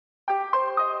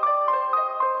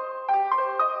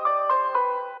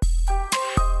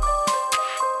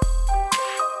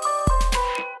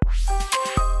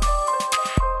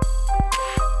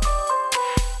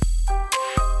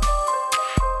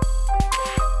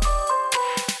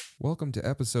Welcome to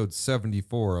episode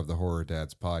 74 of the Horror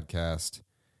Dads podcast.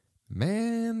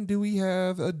 Man, do we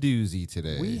have a doozy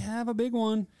today. We have a big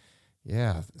one.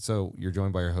 Yeah, so you're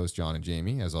joined by your hosts, John and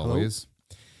Jamie, as always.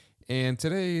 And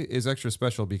today is extra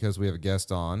special because we have a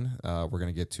guest on. We're going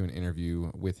to get to an interview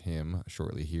with him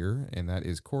shortly here, and that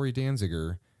is Corey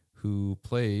Danziger, who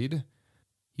played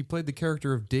the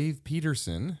character of Dave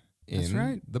Peterson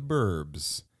in The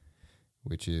Burbs,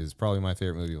 which is probably my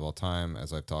favorite movie of all time,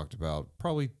 as I've talked about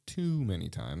probably too many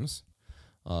times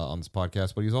on this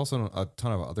podcast. But he's also in a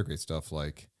ton of other great stuff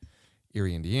like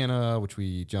Erie, Indiana, which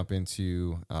we jump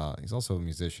into. He's also a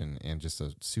musician and just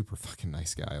a super fucking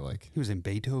nice guy. Like, he was in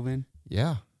Beethoven.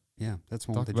 Yeah. Yeah, that's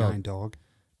one Talk with the giant dog.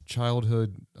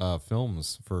 Childhood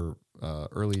films for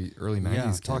early 90s Yeah,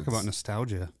 kids. talk about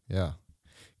nostalgia. Yeah.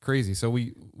 Crazy. So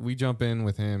we jump in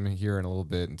with him here in a little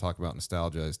bit and talk about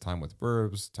nostalgia, his time with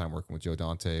Burbs, time working with Joe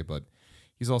Dante, but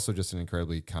he's also just an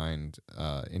incredibly kind,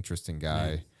 interesting guy.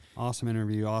 Man, awesome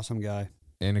interview, awesome guy.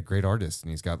 And a great artist.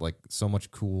 And he's got like so much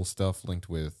cool stuff linked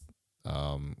with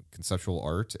conceptual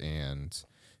art and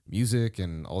music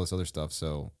and all this other stuff.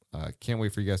 So can't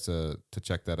wait for you guys to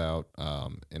check that out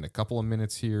in a couple of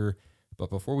minutes here.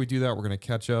 But before we do that, we're going to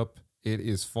catch up. It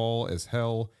is fall as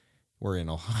hell. We're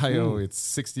in Ohio. It's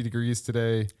 60 degrees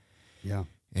today. Yeah.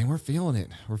 And we're feeling it.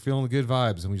 We're feeling the good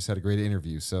vibes. And we just had a great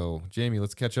interview. So, Jamie,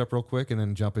 let's catch up real quick and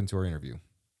then jump into our interview.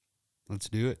 Let's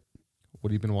do it. What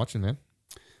have you been watching, man?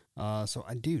 I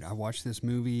watched this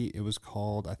movie. It was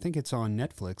called, I think it's on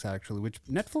Netflix, actually, which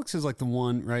Netflix is like the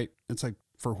one, right? It's like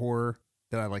for horror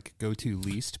that I like go to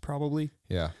least, probably.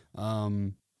 Yeah.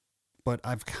 But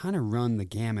I've kind of run the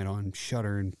gamut on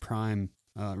Shudder and Prime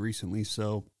recently.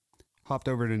 So, hopped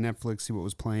over to Netflix, see what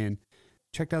was playing.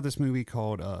 Checked out this movie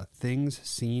called Things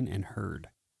Seen and Heard.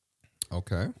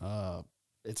 Okay.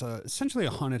 It's essentially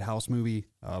a haunted house movie,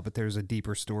 but there's a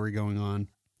deeper story going on.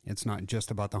 It's not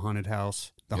just about the haunted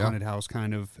house. The haunted house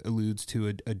kind of alludes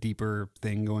to a deeper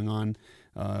thing going on.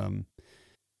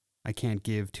 I can't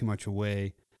give too much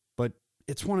away, but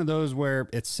it's one of those where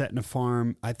it's set in a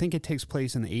farm. I think it takes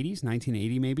place in the 80s,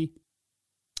 1980 maybe.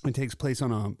 It takes place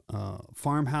on a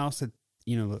farmhouse that,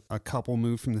 a couple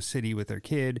moved from the city with their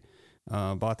kid,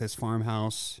 bought this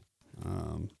farmhouse,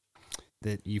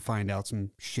 that you find out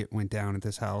some shit went down at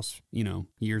this house,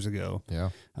 years ago. Yeah.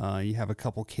 You have a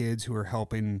couple kids who are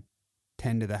helping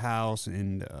tend to the house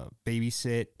and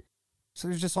babysit. So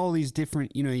there's just all these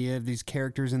different, you have these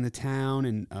characters in the town,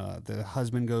 and the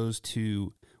husband goes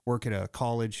to work at a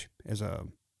college as a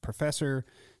professor.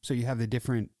 So you have the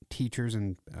different teachers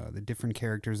and the different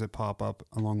characters that pop up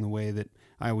along the way. That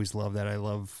I always love that. I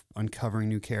love uncovering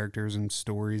new characters and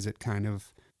stories that kind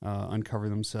of uncover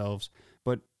themselves.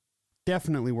 But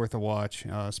definitely worth a watch,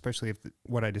 especially if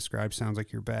what I described sounds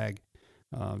like your bag.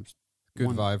 Good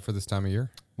vibe for this time of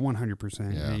year.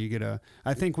 100%. Yeah, you get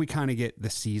I think we kind of get the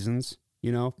seasons,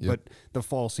 but the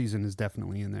fall season is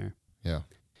definitely in there. Yeah.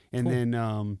 And then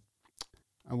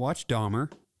I watched Dahmer.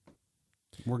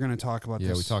 We're going to talk about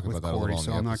this we talk with about that Corey, a little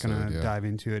so on I'm the not going episode, to dive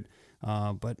into it.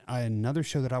 But another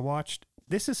show that I watched,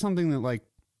 this is something that like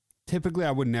typically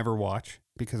I would never watch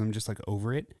because I'm just like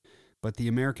over it. But the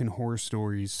American Horror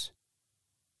Stories,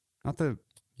 the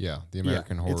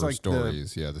American Horror like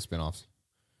Stories, the spinoffs.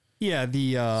 Yeah,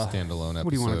 the standalone episodes.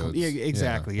 What do you want to call it? Yeah,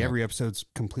 exactly. Yeah. Every episode's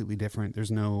completely different.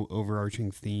 There's no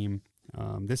overarching theme.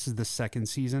 This is the second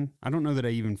season. I don't know that I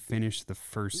even finished the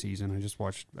first season. I just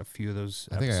watched a few of those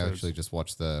episodes. I think I actually just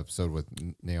watched the episode with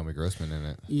Naomi Grossman in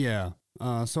it. Yeah.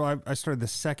 So I started the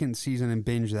second season and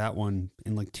binged that one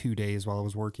in like 2 days while I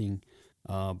was working.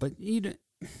 But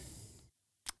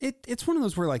it's one of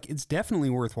those where like it's definitely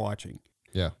worth watching.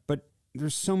 Yeah. But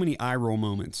there's so many eye roll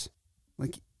moments.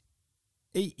 Like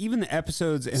even the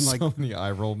episodes and like so many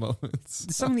eye roll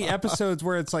moments. Some of the episodes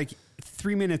where it's like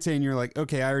 3 minutes in, you're like,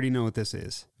 okay, I already know what this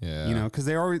is. Yeah. Because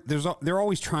they're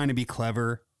always trying to be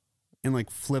clever and like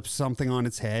flip something on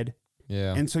its head.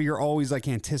 Yeah. And so you're always like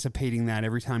anticipating that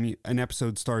every time an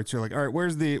episode starts. You're like, all right,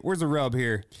 where's the rub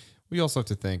here? We also have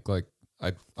to think like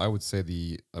I would say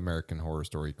the American Horror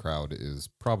Story crowd is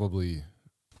probably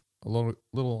a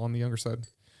little on the younger side.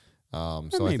 So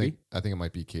maybe. I think it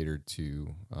might be catered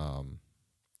to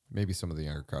maybe some of the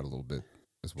younger crowd a little bit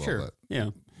as well. Sure.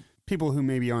 Yeah. People who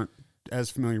maybe aren't as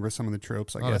familiar with some of the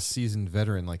tropes, I guess. Not a seasoned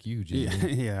veteran like you,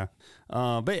 Jamie. Yeah.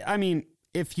 But I mean,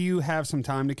 if you have some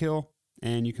time to kill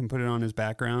and you can put it on as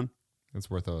background, it's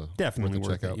worth a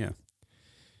check out. Yeah.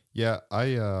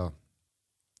 Yeah.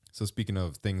 So speaking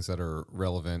of things that are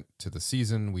relevant to the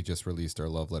season, we just released our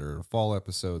Love Letter to Fall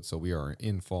episode. So we are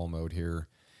in fall mode here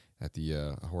at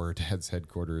the Horror Dads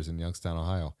headquarters in Youngstown,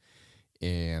 Ohio.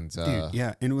 And dude,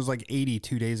 yeah, and it was like 80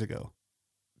 2 days ago.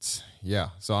 Yeah.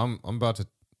 So I'm about to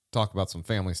talk about some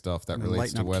family stuff that And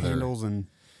relates lighting to up weather. candles and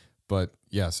But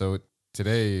yeah, so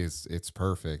today it's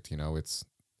perfect. You know, it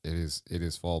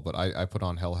is fall. But I put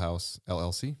on Hell House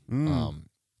LLC.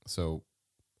 So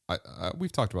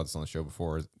we've talked about this on the show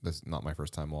before. This is not my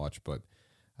first time watch, but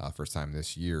first time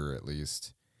this year at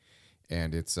least.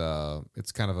 And it's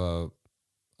kind of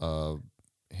a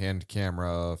hand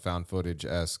camera found footage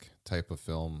esque type of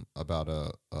film about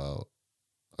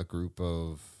a group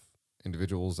of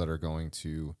individuals that are going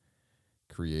to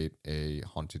create a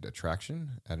haunted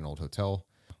attraction at an old hotel.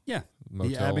 yeah, Motel.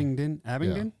 the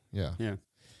Abingdon. Yeah. Yeah.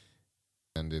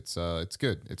 And it's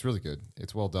good. It's really good.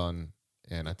 It's well done,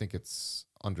 and I think it's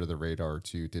under the radar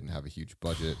too. Didn't have a huge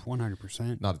budget,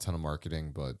 100%. not a ton of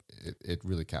marketing, but it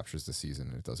really captures the season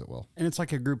and it does it well. And it's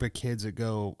like a group of kids that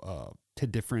go to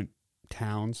different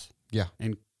towns. Yeah.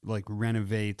 And like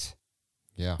renovate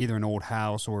Yeah. either an old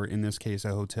house or in this case a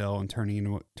hotel and turn it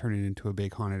into a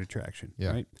big haunted attraction.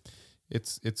 Yeah. Right.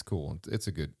 It's cool. It's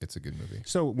a good movie.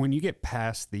 So when you get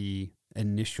past the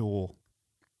initial,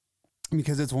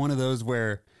 because it's one of those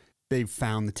where they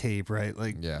found the tape, right?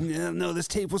 Like, Yeah. no, this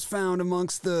tape was found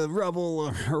amongst the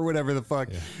rubble or whatever the fuck.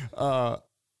 Yeah.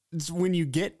 It's when you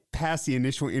get past the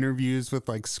initial interviews with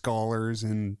like scholars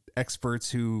and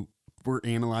experts who were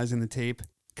analyzing the tape,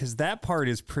 because that part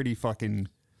is pretty fucking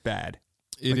bad.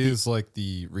 It is like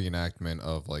the reenactment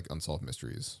of like Unsolved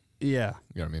Mysteries. Yeah.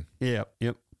 You know what I mean? Yeah.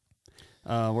 Yep.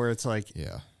 Where it's like,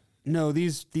 Yeah. no,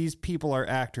 these people are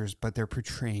actors, but they're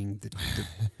portraying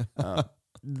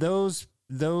those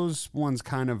ones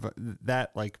kind of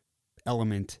that like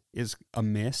element is a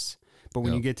miss. But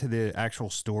when you get to the actual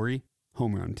story,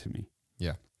 home run to me.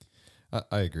 Yeah.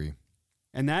 I agree.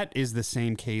 And that is the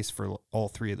same case for all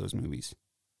three of those movies.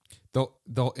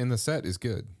 And the set is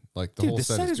good. Like the Dude, whole the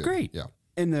set set is is good. great. Yeah.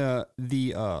 And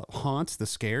the haunts, the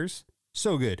scares,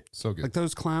 so good. So good. Like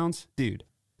those clowns, dude.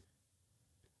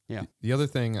 Yeah. The other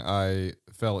thing I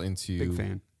fell into, Big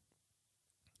fan.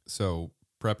 So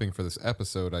prepping for this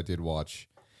episode, I did watch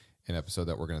an episode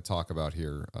that we're going to talk about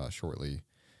here shortly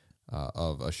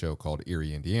of a show called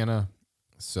Erie, Indiana.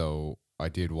 So I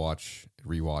did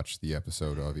rewatch the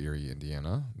episode of Erie,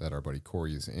 Indiana that our buddy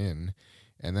Corey is in.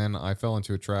 And then I fell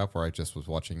into a trap where I just was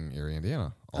watching Erie,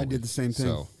 Indiana. I did the same thing.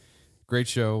 So great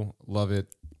show. Love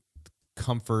it.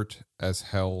 Comfort as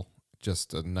hell.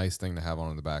 Just a nice thing to have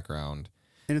on in the background.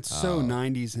 And it's so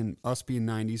 90s, and us being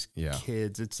 90s Yeah.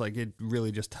 kids, it's like it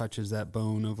really just touches that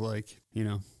bone of like,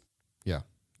 Yeah.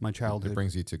 my childhood. It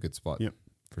brings you to a good spot. Yep.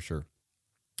 For sure.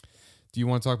 Do you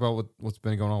want to talk about what's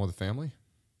been going on with the family?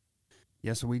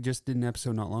 Yeah, so we just did an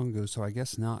episode not long ago, so I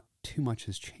guess not too much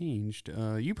has changed.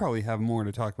 You probably have more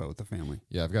to talk about with the family.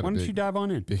 Yeah, I've got Why don't you dive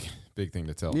on in? big thing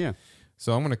to tell. Yeah.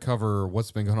 So I'm going to cover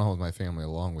what's been going on with my family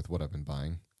along with what I've been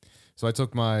buying. So I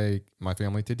took my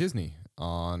family to Disney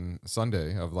on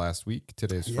Sunday of last week.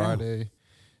 Today's Friday.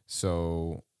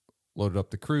 So loaded up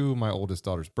the crew. My oldest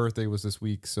daughter's birthday was this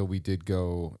week, so we did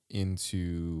go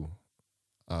into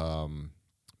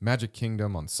Magic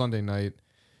Kingdom on Sunday night.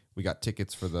 We got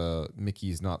tickets for the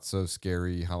Mickey's Not So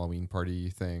Scary Halloween party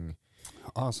thing.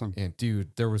 Awesome. And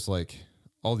dude, there was like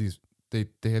all these, they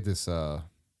had this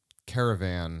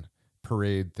caravan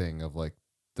parade thing of like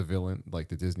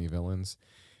the Disney villains.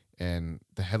 And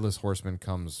the Headless Horseman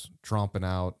comes tromping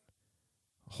out,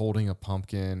 holding a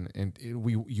pumpkin. And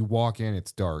you walk in,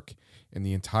 it's dark. And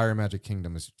the entire Magic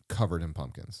Kingdom is covered in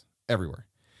pumpkins everywhere.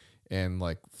 And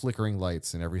like flickering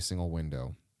lights in every single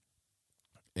window.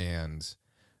 And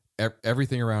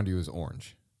everything around you is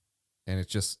orange, and it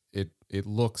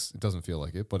doesn't feel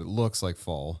like it, but it looks like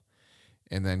fall.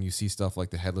 And then you see stuff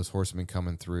like the Headless Horseman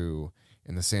coming through,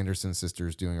 and the Sanderson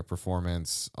sisters doing a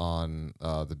performance on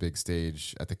the big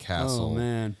stage at the castle. Oh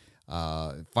man,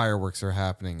 fireworks are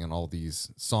happening, and all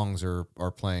these songs are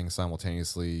playing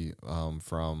simultaneously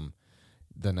from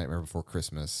The Nightmare Before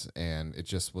Christmas, and it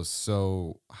just was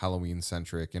so Halloween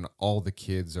centric, and all the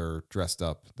kids are dressed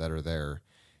up that are there.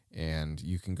 And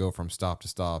you can go from stop to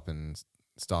stop and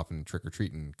trick or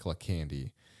treat and collect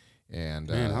candy. And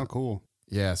man, how cool!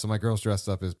 Yeah, so my girls dressed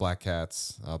up as black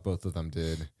cats. Both of them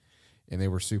did, and they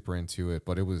were super into it.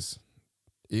 But it was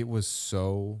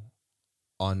so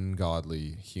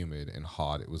ungodly humid and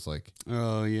hot. It was like,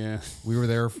 oh yeah, we were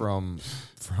there from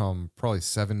probably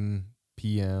 7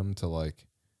 p.m. to like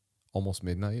almost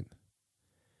midnight,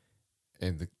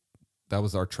 and that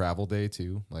was our travel day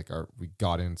too. Like we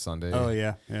got in Sunday. Oh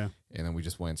yeah, yeah. And then we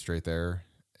just went straight there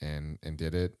and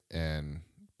did it.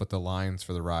 But the lines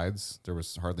for the rides, there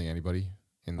was hardly anybody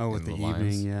in with the the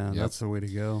lines. evening, yeah, Yep. that's the way to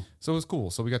go. So it was cool.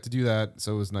 So we got to do that.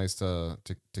 So it was nice to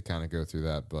kind of go through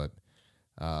that. But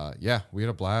Yeah, we had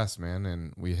a blast, man,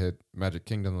 and we hit Magic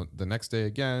Kingdom the next day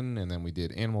again, and then we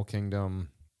did Animal Kingdom.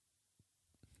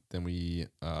 Then we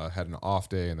had an off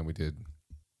day, and then we did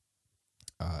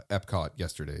Epcot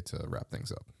yesterday to wrap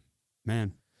things up.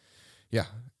 Man. Yeah,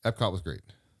 Epcot was great.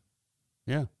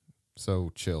 Yeah.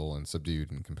 So chill and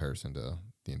subdued in comparison to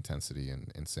the intensity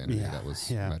and insanity that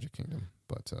was Magic Kingdom.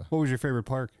 But what was your favorite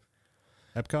park?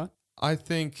 Epcot? I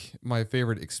think my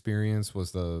favorite experience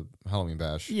was the Halloween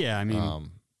Bash. Yeah, I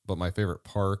mean, but my favorite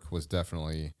park was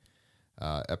definitely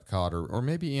Epcot or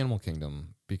maybe Animal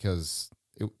Kingdom, because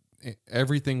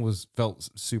everything felt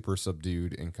super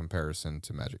subdued in comparison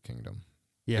to Magic Kingdom.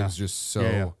 Yeah, it was just so.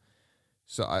 Yeah.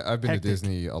 So I've been Hectic. to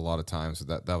Disney a lot of times. So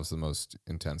that was the most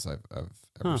intense I've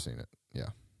ever seen it.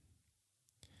 Yeah.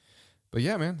 But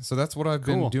yeah, man. So that's what I've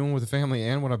been doing with the family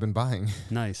and what I've been buying.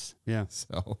 Nice. Yeah.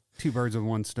 So 2 birds with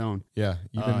 1 stone. Yeah.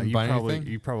 You've been buying anything?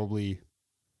 You probably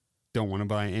don't want to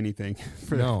buy anything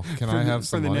for Can I have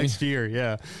some for the money? next year?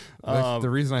 Yeah. The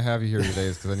reason I have you here today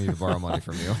is because I need to borrow money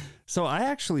from you. So I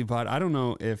actually bought, I don't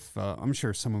know if, I'm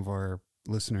sure some of our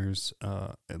listeners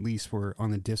at least were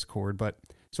on the Discord, but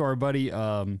so our buddy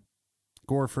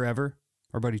Gore Forever,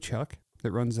 our buddy Chuck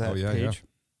that runs that page,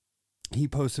 he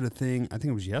posted a thing, I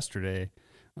think it was yesterday,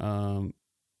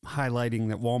 highlighting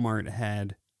that Walmart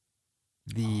had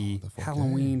the 4K,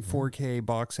 Halloween 4K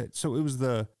box set. So it was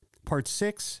the Part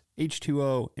 6,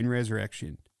 H2O, and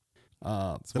Resurrection.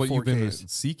 It's what 4Ks. You've been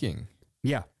seeking.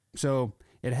 Yeah. So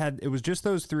it was just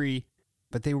those 3,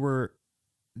 but they were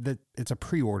it's a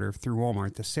pre-order through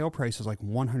Walmart. The sale price is like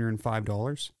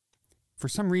 $105. For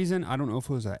some reason, I don't know if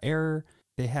it was an error,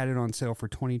 they had it on sale for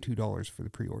 $22 for the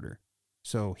pre-order.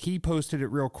 So he posted it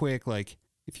real quick, like,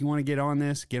 if you want to get on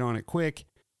this, get on it quick.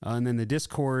 And then the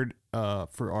Discord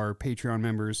for our Patreon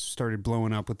members started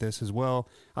blowing up with this as well.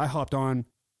 I hopped on,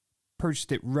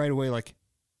 purchased it right away. Like,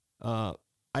 I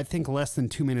think less than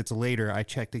 2 minutes later, I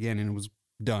checked again and it was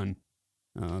done.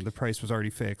 The price was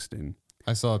already fixed. And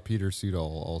I saw Peter Sudol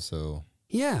also.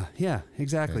 Yeah,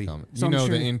 exactly. So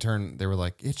the intern, they were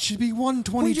like, it should be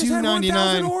 $122.99.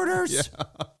 1,000 orders. Yeah.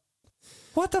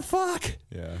 What the fuck?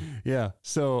 Yeah.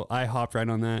 So I hopped right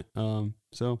on that.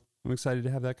 So I'm excited to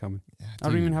have that coming. Yeah, I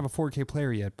don't even have a 4K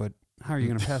player yet, but how are you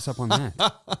going to pass up on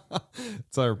that?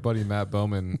 It's our buddy Matt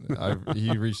Bowman.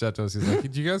 He reached out to us. He's like,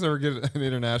 did you guys ever get an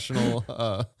international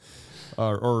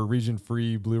or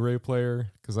region-free Blu-ray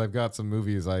player? Because I've got some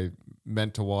movies I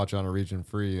meant to watch on a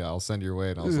region-free. I'll send your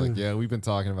way. And I was like, yeah, we've been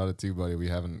talking about it too, buddy. We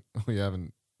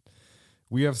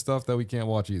have stuff that we can't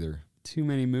watch either. Too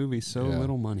many movies, so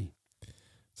little money.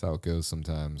 That's how it goes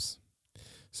sometimes.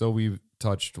 So we've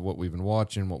touched what we've been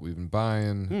watching, what we've been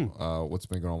buying, what's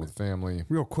been going on with the family.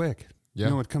 Real quick. Yeah.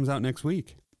 You know what comes out next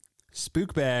week?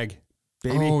 Spook Bag,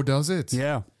 baby. Oh, does it?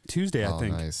 Yeah. Tuesday, I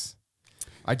think. Nice.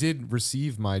 I did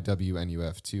receive my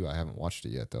WNUF too. I haven't watched it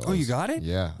yet though. Oh, you got it?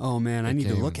 Yeah. Oh man, I need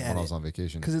to look at it. When I was on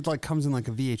vacation. Because it like comes in like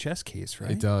a VHS case,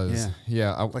 right? It does.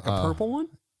 Yeah. Like a purple one?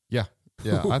 Yeah.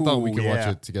 Yeah. I thought we could watch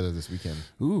it together this weekend.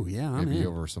 Ooh, yeah. Maybe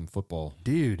over some football.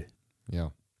 Dude. Yeah.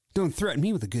 Don't threaten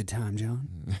me with a good time,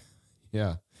 John.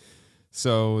 Yeah.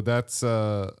 So that's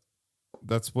what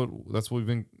we've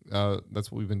been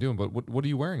doing. But what are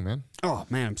you wearing, man? Oh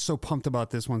man, I'm so pumped about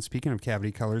this one. Speaking of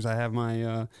cavity colors, I have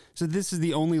my so this is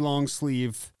the only long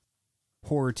sleeve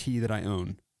horror tee that I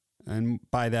own. And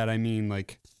by that I mean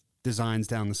like designs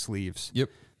down the sleeves. Yep.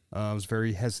 I was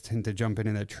very hesitant to jump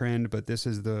into that trend, but this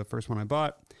is the first one I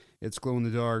bought. It's glow in the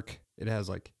dark. It has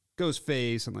like ghost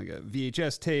face and like a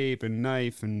VHS tape and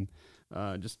knife and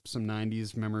just some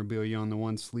 90s memorabilia on the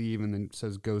one sleeve, and then it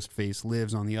says Ghostface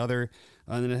Lives on the other.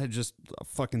 And then it had just a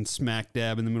fucking smack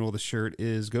dab in the middle of the shirt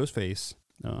is Ghostface.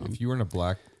 If you were in a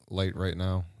black light right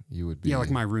now, you would be. Yeah,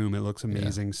 like my room. It looks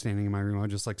amazing standing in my room. I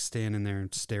would just like stand in there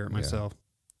and stare at myself.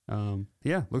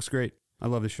 Looks great. I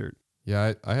love the shirt.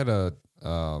 Yeah, I had a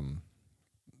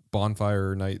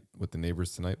bonfire night with the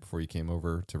neighbors tonight before you came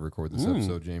over to record this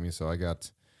episode, Jamie. So I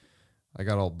got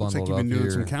all bundled up here. Looks like you've been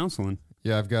doing some counseling.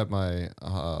 Yeah, I've got my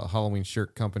Halloween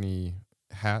Shirt Company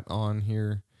hat on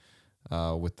here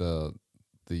with the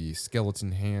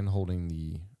skeleton hand holding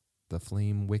the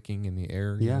flame wicking in the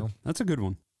air. Yeah, you know? That's a good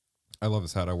one. I love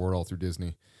this hat. I wore it all through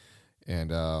Disney.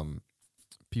 And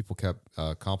people kept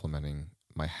complimenting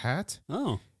my hat.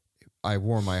 Oh. I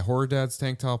wore my Horror Dads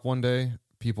tank top one day.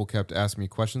 People kept asking me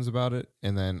questions about it.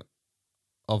 And then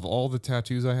of all the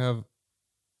tattoos I have,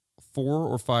 4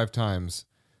 or 5 times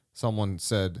someone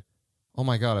said, oh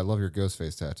my God, I love your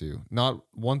Ghostface tattoo. Not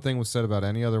one thing was said about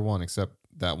any other one except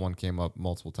that one came up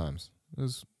multiple times. It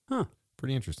was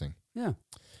pretty interesting. Yeah.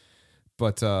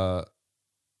 But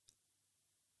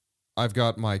I've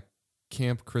got my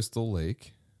Camp Crystal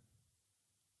Lake.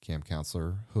 Camp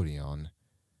Counselor hoodie on.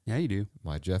 Yeah, you do.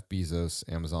 My Jeff Bezos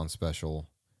Amazon special.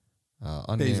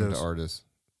 Unnamed artist.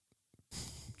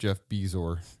 Jeff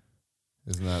Bezos.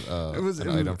 Isn't that an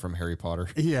item from Harry Potter?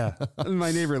 Yeah.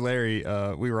 My neighbor Larry,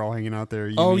 we were all hanging out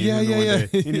there. Oh, yeah.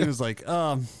 And he was like,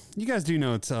 you guys do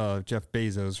know it's Jeff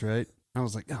Bezos, right? I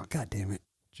was like, oh, God damn it.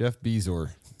 Jeff Bezos.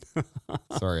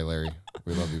 Sorry, Larry.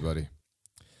 We love you, buddy.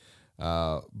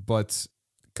 But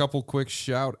a couple quick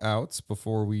shout outs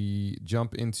before we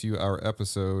jump into our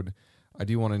episode. I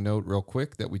do want to note real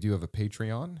quick that we do have a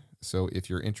Patreon. So if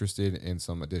you're interested in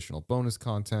some additional bonus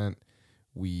content,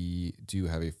 we do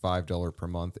have a $5 per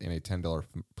month and a $10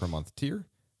 per month tier.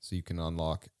 So you can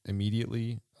unlock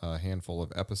immediately a handful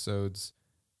of episodes.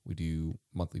 We do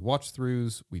monthly watch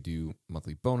throughs. We do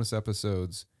monthly bonus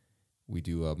episodes. We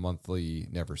do a monthly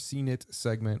Never Seen It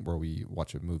segment where we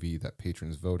watch a movie that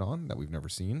patrons vote on that we've never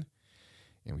seen.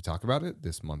 And we talk about it.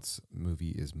 This month's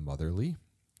movie is Motherly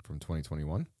from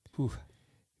 2021. Whew.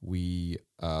 We,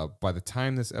 by the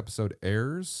time this episode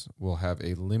airs, we'll have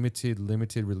a limited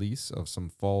release of some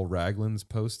fall Raglans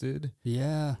posted.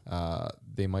 Yeah.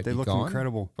 They look gone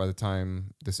incredible by the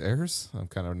time this airs. I'm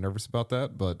kind of nervous about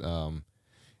that, but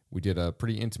we did a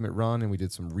pretty intimate run and we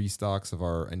did some restocks of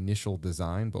our initial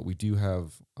design, but we do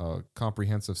have a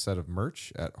comprehensive set of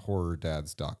merch at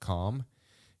horrordads.com.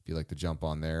 If you'd like to jump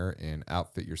on there and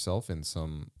outfit yourself in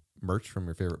some merch from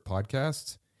your favorite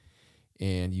podcasts.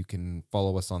 And you can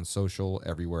follow us on social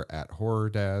everywhere at Horror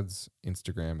Dads.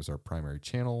 Instagram is our primary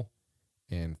channel.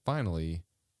 And finally,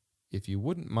 if you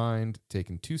wouldn't mind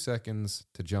taking 2 seconds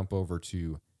to jump over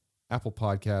to Apple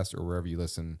Podcasts or wherever you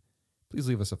listen, please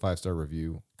leave us a 5-star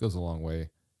review. It goes a long way,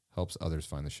 helps others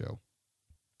find the show.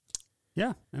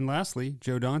 Yeah. And lastly,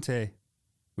 Joe Dante,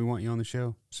 we want you on the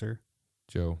show, sir.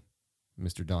 Joe,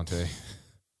 Mr. Dante,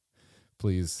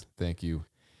 please, thank you.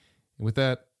 And with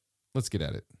that, let's get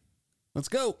at it. Let's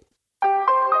go.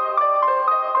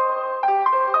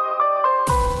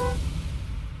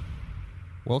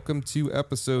 Welcome to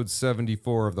episode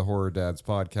 74 of the Horror Dads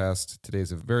podcast.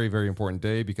 Today's a very, very important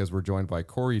day because we're joined by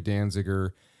Corey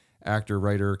Danziger, actor,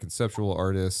 writer, conceptual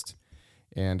artist.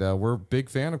 And we're a big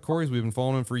fan of Corey's. We've been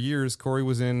following him for years. Corey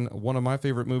was in one of my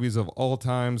favorite movies of all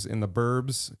times, In the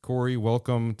Burbs. Corey,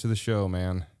 welcome to the show,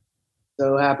 man.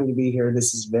 So happy to be here.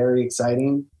 This is very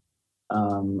exciting.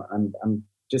 I'm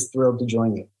just thrilled to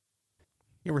join you.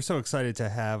 Yeah, we're so excited to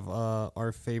have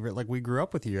our favorite. Like, we grew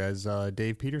up with you as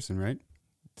Dave Peterson, right?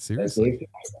 Seriously?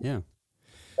 Yeah.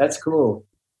 That's cool.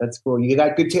 You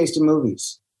got good taste in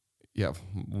movies. Yeah,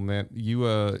 well, man, you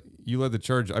led the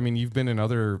charge. I mean, you've been in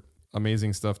other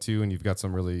amazing stuff too, and you've got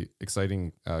some really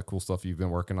exciting, cool stuff you've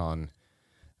been working on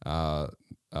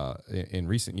in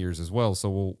recent years as well.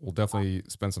 So we'll definitely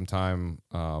spend some time,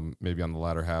 maybe on the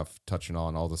latter half, touching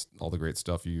on all the great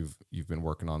stuff you've been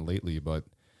working on lately. But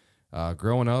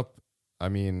growing up, I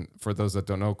mean, for those that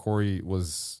don't know, Corey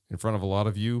was in front of a lot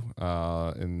of you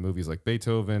in movies like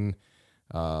Beethoven.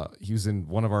 He was in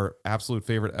one of our absolute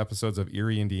favorite episodes of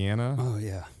Erie, Indiana. Oh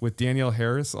yeah, with Danielle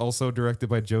Harris, also directed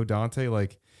by Joe Dante.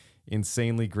 Like,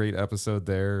 insanely great episode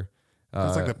there.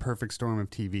 It's like the perfect storm of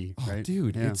TV, right? Oh,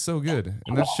 dude, yeah. It's so good.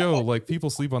 And that show, like, people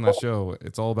sleep on that show.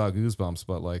 It's all about Goosebumps,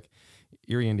 but like,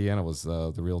 Erie, Indiana was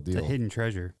the real deal. It's a hidden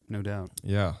treasure, no doubt.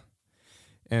 Yeah.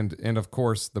 And of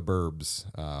course, The Burbs,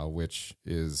 which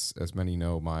is, as many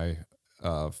know, my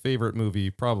favorite movie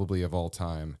probably of all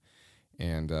time.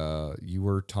 And you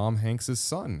were Tom Hanks's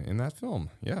son in that film.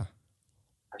 Yeah.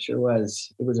 I sure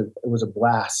was. It was a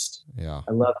blast. Yeah.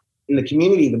 I love it. In the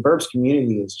community, the Burbs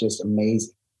community is just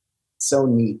amazing. It's so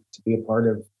neat to be a part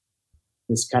of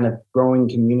this kind of growing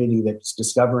community that's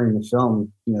discovering the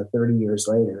film, 30 years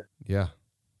later. Yeah.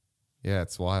 Yeah,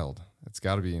 it's wild. It's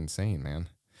got to be insane, man.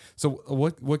 So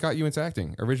what got you into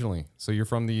acting originally? So you're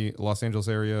from the Los Angeles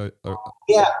area?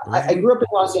 Yeah, I grew up in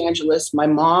Los Angeles. My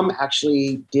mom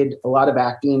actually did a lot of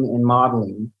acting and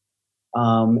modeling.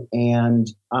 And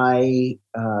I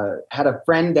had a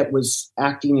friend that was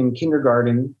acting in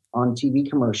kindergarten on TV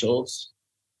commercials.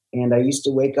 And I used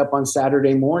to wake up on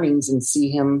Saturday mornings and see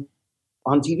him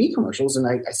on TV commercials. And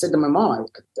I said to my mom,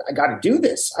 I got to do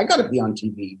this. I got to be on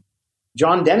TV.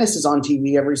 John Dennis is on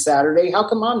TV every Saturday. How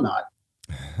come I'm not?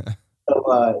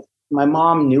 So my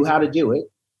mom knew how to do it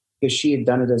because she had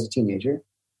done it as a teenager.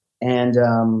 And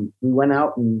we went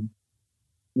out and,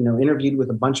 interviewed with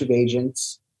a bunch of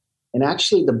agents. And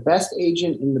actually the best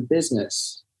agent in the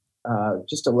business,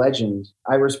 just a legend,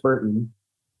 Iris Burton,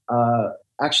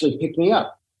 actually picked me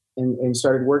up and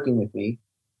started working with me.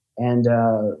 And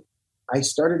I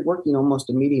started working almost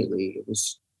immediately. It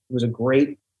was a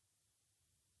great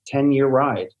 10-year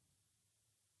ride.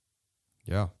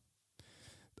 Yeah.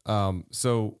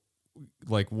 So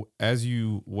like as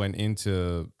you went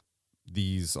into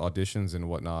these auditions and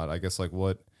whatnot, I guess like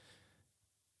what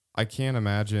I can't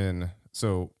imagine.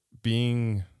 So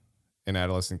being an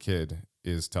adolescent kid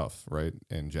is tough, right?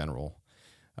 In general,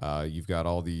 you've got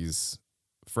all these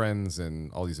friends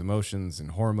and all these emotions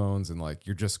and hormones, and like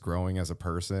you're just growing as a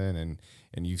person,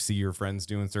 and you see your friends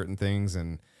doing certain things,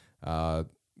 and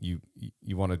you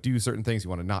want to do certain things, you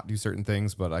want to not do certain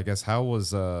things. But I guess how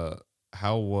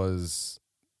was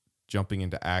jumping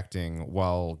into acting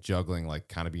while juggling like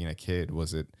kind of being a kid?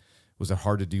 Was it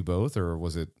hard to do both, or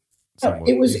was it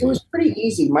it was pretty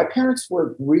easy. My parents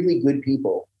were really good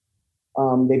people.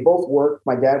 They both worked.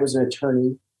 My dad was an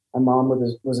attorney. My mom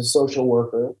was a social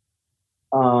worker.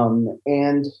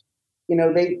 And you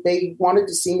know, they wanted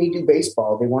to see me do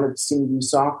baseball. They wanted to see me do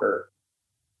soccer.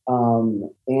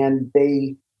 And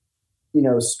they, you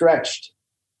know, stretched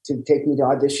to take me to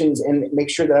auditions and make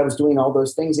sure that I was doing all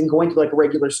those things and going to like a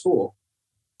regular school.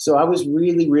 So I was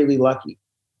really, really lucky.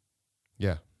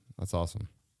 Yeah, that's awesome.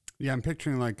 Yeah, I'm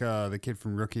picturing like the kid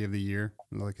from Rookie of the Year.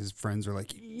 Like his friends are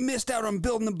like, "You missed out on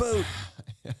building the boat."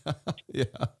 Yeah.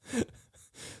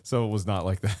 So it was not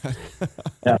like that.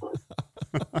 Yeah.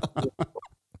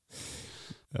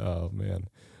 Oh man.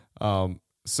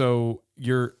 So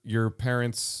your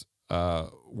parents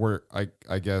were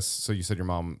I guess, so you said your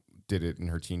mom did it in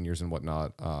her teen years and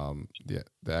whatnot, the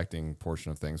acting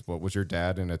portion of things. But was your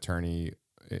dad an attorney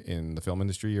in the film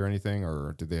industry or anything,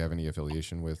 or did they have any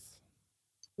affiliation with?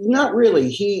 Not really.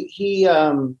 He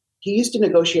used to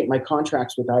negotiate my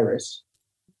contracts with Iris,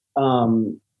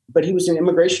 but he was an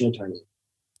immigration attorney.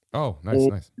 Oh, nice,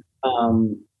 nice.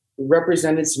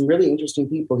 Represented some really interesting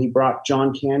people. He brought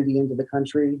John Candy into the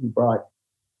country. He brought,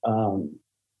 I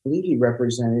believe he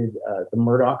represented the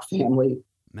Murdoch family.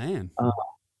 Man.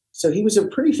 So he was a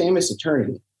pretty famous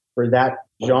attorney for that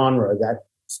genre, that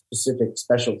specific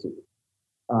specialty.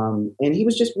 And he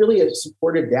was just really a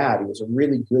supportive dad. He was a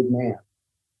really good man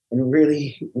and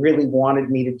really, really wanted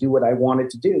me to do what I wanted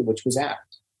to do, which was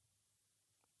act.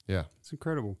 Yeah. It's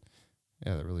incredible.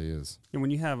 Yeah, that really is. And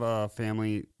when you have a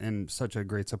family and such a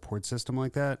great support system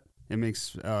like that, it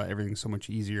makes everything so much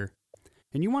easier.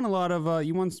 And you won a lot of,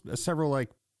 you won several like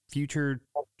future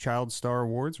child star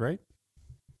awards, right?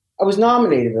 I was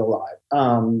nominated a lot.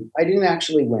 I didn't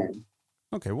actually win.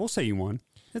 Okay, we'll say you won.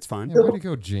 It's fine. Yeah, way to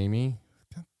go, Jamie.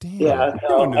 God damn. Yeah,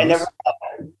 no, I never.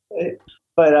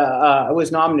 But I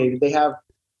was nominated. They have,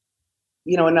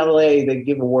 you know, in LA, they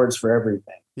give awards for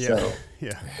everything. Yeah, so,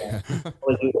 yeah.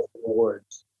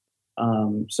 Awards.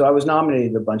 So I was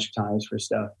nominated a bunch of times for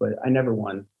stuff, but I never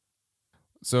won.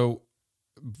 So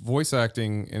voice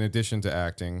acting, in addition to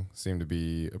acting, seemed to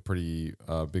be a pretty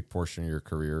big portion of your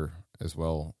career as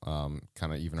well,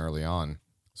 kind of even early on.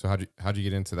 So how'd you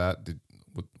get into that?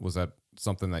 Was that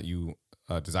something that you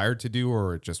desired to do,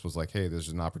 or it just was like, hey, there's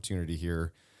an opportunity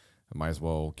here, I might as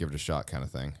well give it a shot kind of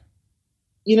thing?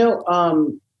 You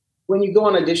know, when you go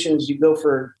on auditions, you go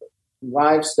for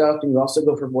live stuff and you also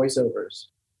go for voiceovers.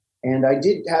 And I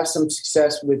did have some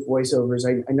success with voiceovers.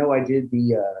 I know I did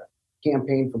the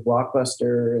campaign for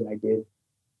Blockbuster, and I did.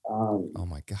 Oh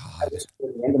my God! I was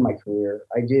at the end of my career.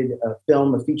 I did a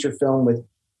feature film with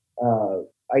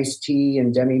Ice-T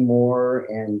and Demi Moore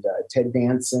and Ted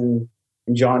Danson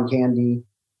and John Candy.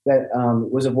 That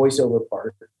was a voiceover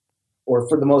part, or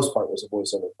for the most part was a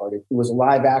voiceover part. It was a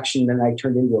live action, then I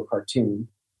turned into a cartoon.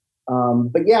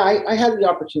 But yeah, I had the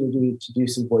opportunity to do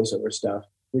some voiceover stuff,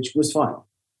 which was fun.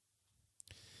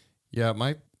 Yeah,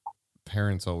 my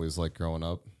parents always, like, growing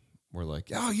up, were like,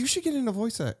 oh, you should get into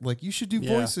voice act. Like, you should do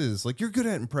voices. Like, you're good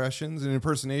at impressions and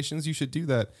impersonations. You should do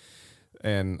that.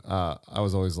 And I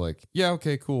was always like, yeah,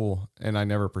 okay, cool. And I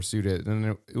never pursued it.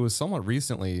 And it was somewhat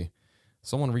recently,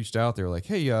 someone reached out. They were like,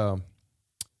 hey, you have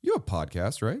a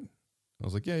podcast, right? I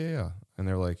was like, yeah. And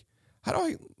they're like, how do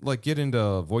I, like, get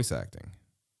into voice acting?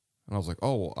 And I was like,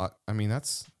 oh, I mean,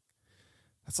 that's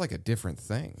like a different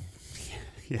thing.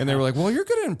 Yeah. And they were like, well, you're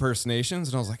good at impersonations.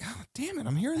 And I was like, oh, damn it,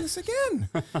 I'm hearing this again.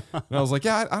 And I was like,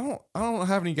 yeah, I don't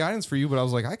have any guidance for you, but I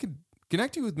was like, I could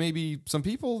connect you with maybe some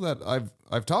people that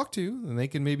I've talked to, and they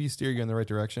can maybe steer you in the right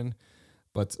direction.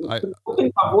 But the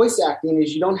thing about voice acting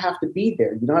is you don't have to be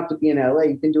there. You don't have to be in LA.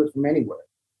 You can do it from anywhere.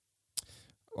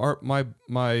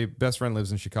 My best friend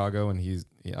lives in Chicago, and he's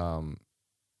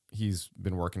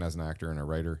been working as an actor and a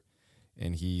writer,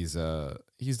 and he's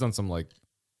done some like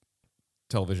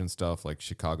television stuff like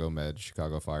Chicago Med,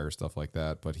 Chicago Fire, stuff like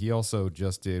that. But he also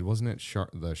just did, wasn't it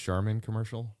the Charmin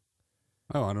commercial?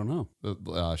 Oh, I don't know.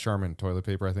 The Charmin toilet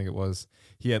paper, I think it was.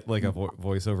 He had like a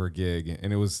voiceover gig,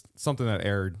 and it was something that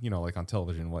aired, like on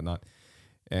television and whatnot.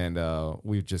 And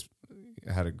we've just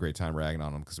had a great time ragging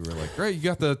on him because we were like, "Great, you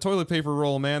got the toilet paper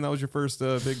roll, man. That was your first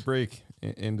big break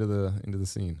into the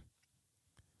scene."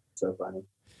 So funny.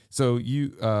 So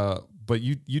but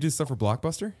you did stuff for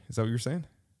Blockbuster? Is that what you're saying?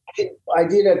 I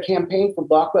did a campaign for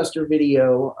Blockbuster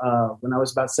Video when I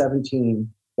was about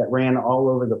 17 that ran all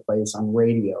over the place on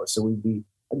radio. So I'd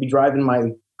be driving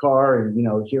my car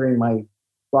and hearing my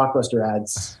Blockbuster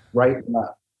ads right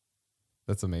up.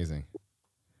 That's amazing.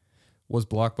 Was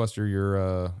Blockbuster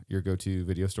your go-to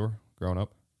video store growing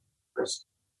up? Of course.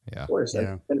 Yeah. Of course.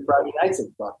 Yeah. I spent Friday nights at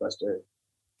Blockbuster.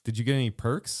 Did you get any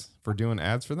perks for doing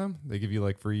ads for them? They give you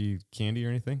like free candy or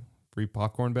anything? Free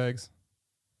popcorn bags?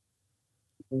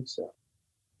 I think so.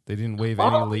 They didn't waive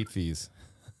any late fees.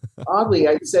 Oddly,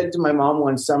 I said to my mom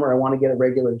one summer, I want to get a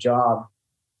regular job.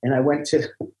 And I went to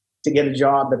get a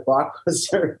job at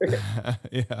Blockbuster.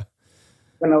 Yeah.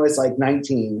 When I was like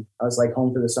 19, I was like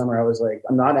home for the summer. I was like,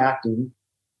 I'm not acting.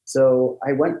 So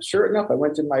sure enough, I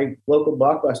went to my local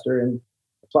Blockbuster and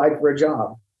applied for a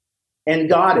job and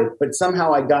got it. But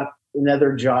somehow I got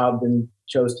another job and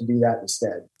chose to do that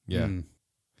instead. Yeah.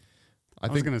 I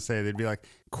was going to say, they'd be like,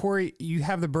 Corey, you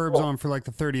have the burbs on for like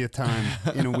the 30th time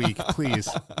in a week, please.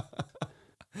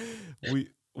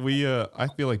 I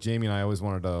feel like Jamie and I always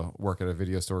wanted to work at a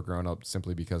video store growing up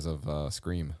simply because of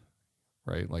Scream,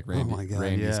 right? Like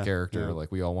Randy's character, yeah.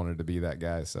 like we all wanted to be that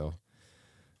guy. So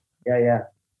Yeah.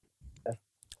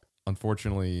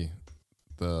 Unfortunately,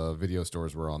 the video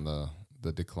stores were on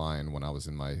the decline when I was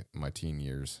in my teen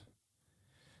years.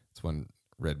 It's when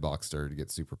Redbox started to get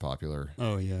super popular.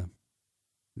 Oh yeah.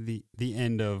 The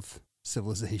end of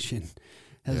civilization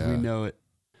as we know it.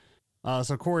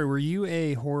 So Corey, were you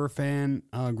a horror fan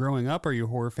growing up? Are you a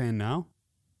horror fan now?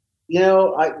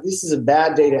 This is a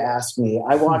bad day to ask me.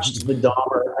 I watched the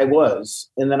Dahmer. I was,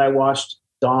 and then I watched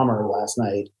Dahmer last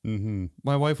night. Mm-hmm.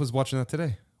 My wife was watching that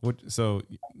today. So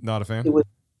not a fan?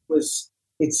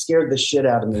 It scared the shit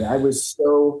out of me. I was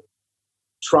so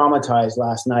traumatized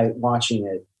last night watching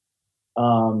it.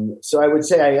 So I would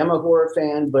say I am a horror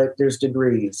fan, but there's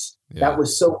degrees. Yeah. That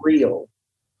was so real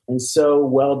and so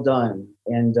well done.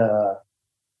 And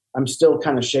I'm still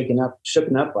kind of shooken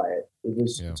up by it.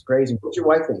 It's crazy. What's your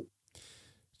wife think?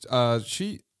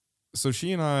 She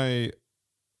and I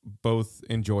both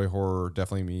enjoy horror.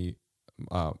 Definitely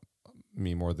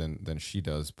me more than she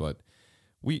does, but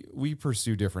we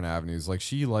pursue different avenues. Like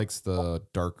she likes the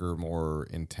darker, more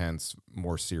intense,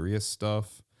 more serious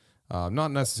stuff.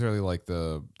 Not necessarily like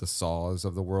the Saws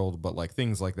of the world, but like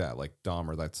things like that, like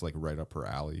Dahmer. That's like right up her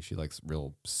alley. She likes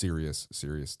real serious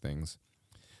things.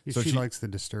 So she likes the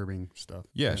disturbing stuff.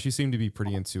 Yeah, she seemed to be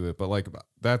pretty into it, but like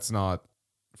that's not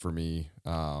for me.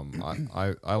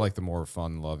 I like the more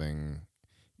fun-loving,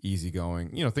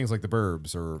 easygoing, things like The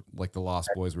Burbs or like The Lost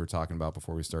Boys we were talking about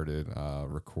before we started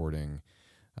recording.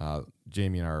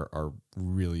 Jamie and I are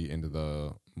really into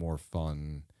the more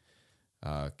fun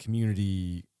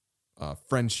community.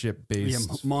 Friendship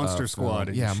based Monster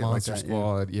Squad, Monster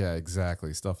Squad, yeah,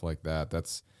 exactly, stuff like that.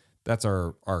 That's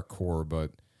our core,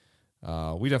 but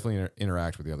we definitely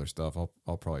interact with the other stuff.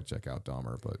 I'll probably check out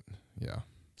Dahmer, but yeah.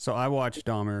 So I watched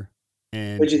Dahmer,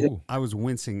 and I was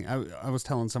wincing. I was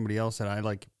telling somebody else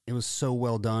that it was so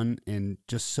well done and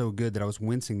just so good that I was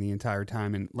wincing the entire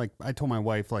time. And like I told my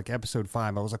wife, like episode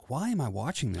 5, I was like, why am I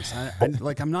watching this?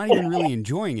 I'm not even really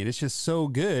enjoying it. It's just so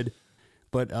good.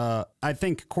 But I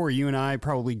think, Corey, you and I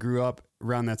probably grew up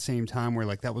around that same time where,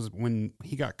 like, that was when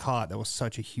he got caught. That was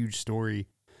such a huge story.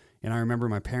 And I remember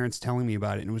my parents telling me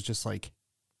about it, and it was just like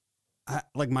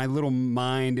my little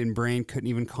mind and brain couldn't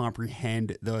even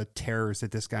comprehend the terrors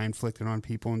that this guy inflicted on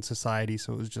people in society.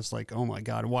 So it was just like, oh, my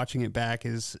God, watching it back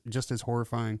is just as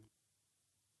horrifying.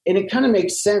 And it kind of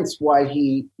makes sense why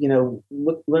he,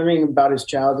 learning about his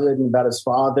childhood and about his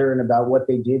father and about what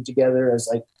they did together as,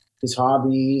 like, his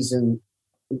hobbies, and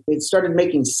it started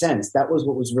making sense. That was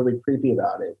what was really creepy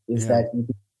about it, is that you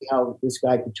could see how this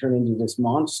guy could turn into this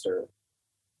monster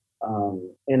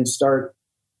and start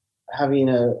having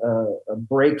a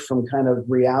break from kind of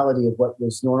reality of what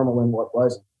was normal and what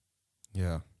wasn't.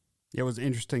 Yeah. Yeah, it was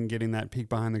interesting getting that peek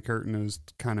behind the curtain. It was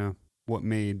kind of what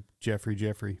made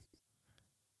Jeffrey.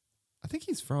 I think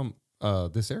he's from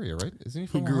this area, right? Isn't he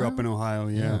from He grew Ohio? up in Ohio,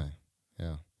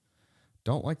 yeah.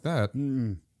 Don't like that.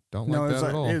 Mm. Don't like that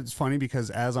at all. It's funny because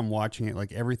as I'm watching it,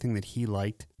 like everything that he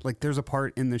liked, like there's a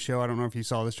part in the show, I don't know if you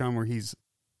saw this, John, where he's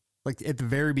like at the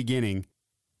very beginning,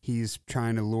 he's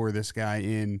trying to lure this guy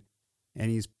in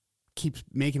and keeps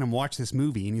making him watch this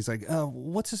movie. And he's like,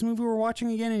 what's this movie we're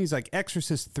watching again? And he's like,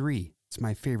 Exorcist 3. It's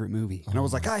my favorite movie. And I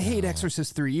was like, I hate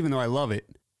Exorcist 3, even though I love it.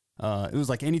 It was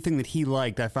like anything that he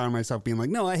liked, I found myself being like,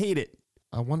 no, I hate it.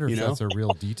 I wonder if that's a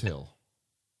real detail.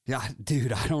 Yeah,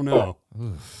 dude, I don't know.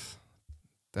 Oof.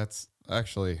 That's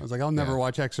actually. I was like, I'll never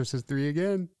watch Exorcist 3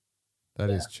 again. That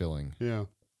is chilling. Yeah.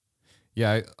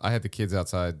 Yeah, I had the kids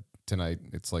outside tonight.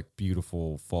 It's like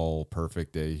beautiful fall,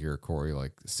 perfect day here, Corey,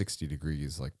 like 60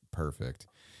 degrees, like perfect.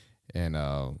 And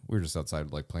we were just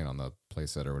outside like playing on the play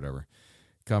set or whatever.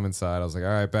 Come inside. I was like, all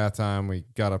right, bath time. We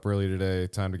got up early today.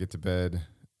 Time to get to bed.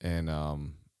 And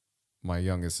my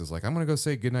youngest is like, I'm going to go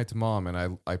say goodnight to mom.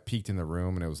 And I peeked in the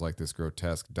room and it was like this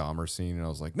grotesque Dahmer scene. And I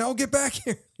was like, no, get back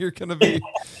here.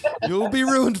 You'll be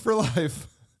ruined for life.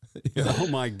 Yeah. Oh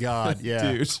my God.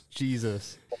 Yeah. Dude.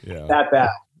 Jesus. Yeah. That bad.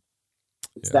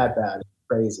 It's that bad. It's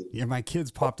crazy. Yeah. My kids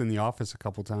popped in the office a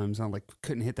couple times. And I like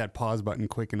couldn't hit that pause button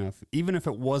quick enough. Even if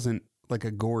it wasn't like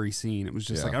a gory scene, it was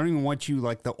just like, I don't even want you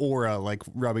like the aura like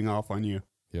rubbing off on you.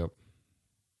 Yep.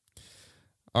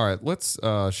 All right, let's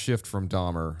shift from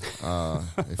Dahmer,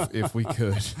 if we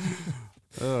could.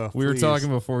 We were talking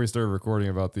before we started recording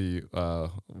about the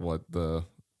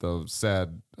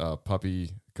sad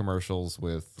puppy commercials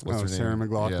with what's her name? Sarah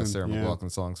McLachlan. Yeah, Sarah McLachlan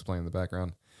songs playing in the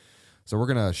background. So we're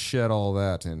gonna shed all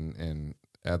that and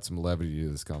add some levity to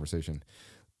this conversation.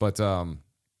 But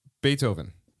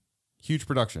Beethoven, huge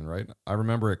production, right? I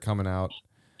remember it coming out.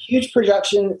 Huge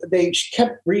production. They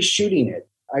kept reshooting it.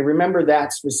 I remember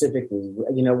that specifically.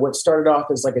 You know, what started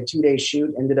off as like a 2-day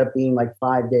shoot ended up being like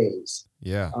 5 days.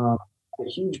 Yeah. A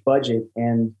huge budget,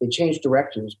 and they changed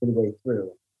directors midway through.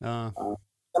 At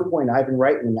some point, Ivan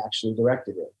Reitman actually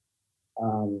directed it.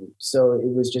 So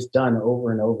it was just done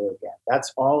over and over again.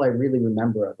 That's all I really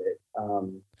remember of it.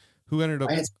 Who ended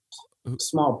up? I had a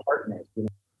small part in it. You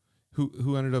know?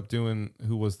 Who ended up doing?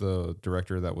 Who was the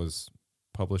director that was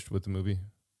published with the movie?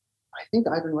 I think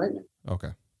Ivan Reitman. Okay.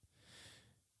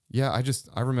 Yeah,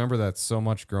 I remember that so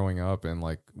much growing up and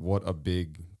like what a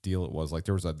big deal it was. Like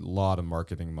there was a lot of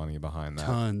marketing money behind that.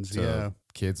 Tons, yeah.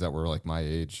 Kids that were like my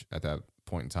age at that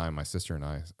point in time, my sister and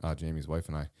I, Jamie's wife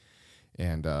and I.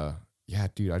 And yeah,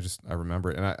 dude, I remember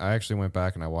it. And I actually went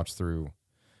back and I watched through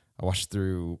most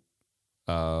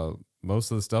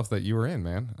of the stuff that you were in,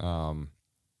 man.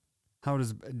 How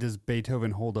does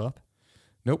Beethoven hold up?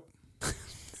 Nope.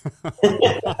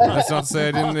 That's not to say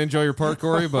I didn't enjoy your part,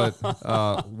 Corey, but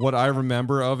what I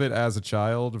remember of it as a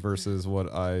child versus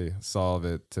what I saw of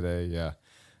it today, yeah.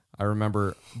 I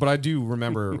remember, but I do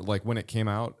remember like when it came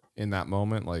out in that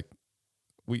moment, like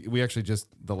we actually just,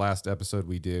 the last episode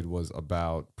we did was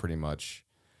about pretty much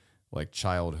like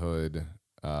childhood,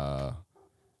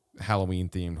 Halloween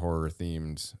themed, horror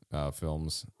themed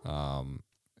films,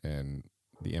 and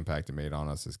the impact it made on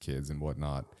us as kids and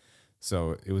whatnot.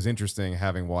 So it was interesting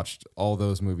having watched all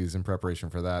those movies in preparation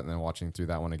for that and then watching through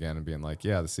that one again and being like,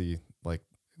 yeah, see, like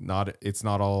it's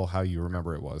not all how you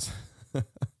remember it was. Yeah,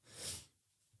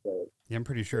 I'm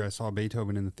pretty sure I saw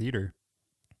Beethoven in the theater.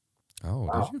 Oh,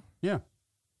 wow. Did you? Yeah,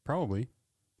 probably.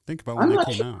 Think about when it came out. I'm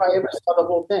not sure if I ever saw the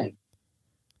whole thing.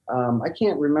 I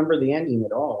can't remember the ending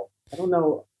at all. I don't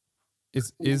know.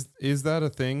 Is that a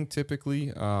thing typically?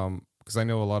 Because I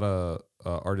know a lot of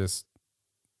artists,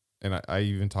 and I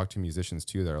even talk to musicians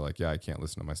too that are like, yeah, I can't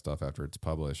listen to my stuff after it's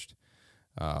published.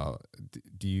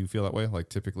 Do you feel that way? Like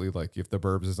typically, like if The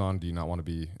Burbs is on, do you not want to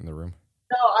be in the room?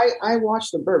 No, I watch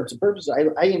The Burbs. The Burbs,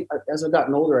 I as I've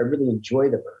gotten older, I really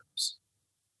enjoy The Burbs.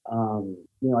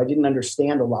 You know, I didn't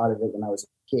understand a lot of it when I was a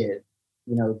kid,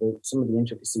 you know, some of the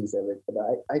intricacies of it, but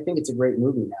I think it's a great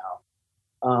movie now.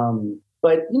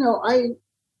 But, you know, I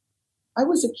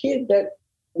was a kid that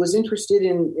was interested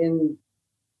in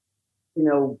you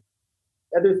know,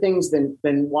 other things than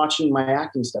watching my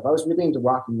acting stuff. I was really into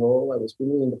rock and roll. I was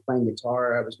really into playing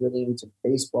guitar. I was really into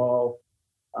baseball.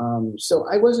 So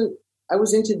I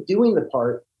was into doing the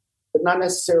part, but not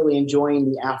necessarily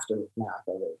enjoying the aftermath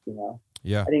of it, you know?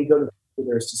 Yeah. I didn't go to the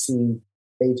theaters to see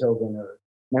Beethoven or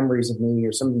Memories of Me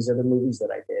or some of these other movies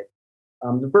that I did.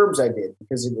 The Burbs I did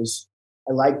because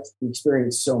I liked the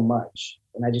experience so much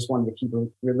and I just wanted to keep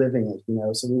reliving it, you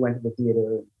know? So we went to the theater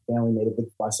and family made a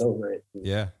big fuss over it.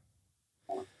 Yeah.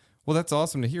 Well, that's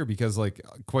awesome to hear because, like,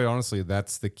 quite honestly,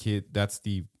 that's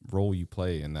the role you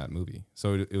play in that movie.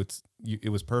 So it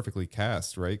was perfectly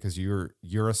cast, right? Because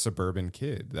you're a suburban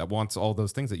kid that wants all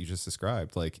those things that you just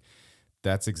described. Like,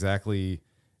 that's exactly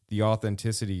the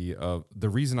authenticity of the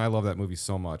reason I love that movie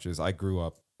so much is I grew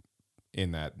up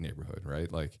in that neighborhood,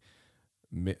 right? Like,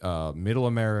 middle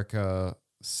America,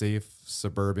 safe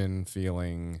suburban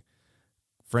feeling,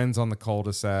 friends on the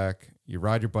cul-de-sac. You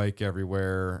ride your bike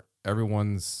everywhere.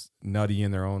 Everyone's nutty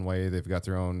in their own way. They've got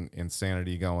their own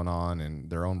insanity going on and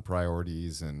their own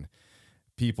priorities, and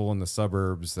people in the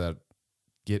suburbs that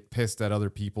get pissed at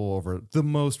other people over the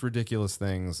most ridiculous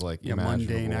things like imaginable.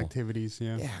 Mundane activities.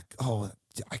 Yeah. Yeah. Oh,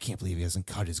 I can't believe he hasn't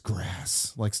cut his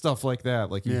grass. Like stuff like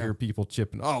that. Like you hear people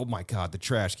chipping. Oh my God, the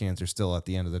trash cans are still at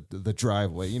the end of the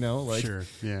driveway. You know, like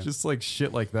just like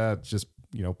shit like that. Just,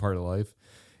 you know, part of life.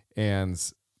 And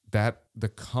that the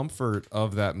comfort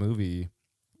of that movie,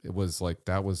 it was like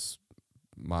that was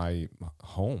my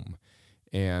home.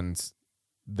 And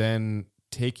then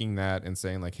taking that and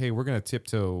saying like, hey, we're going to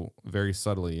tiptoe very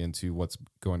subtly into what's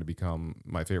going to become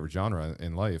my favorite genre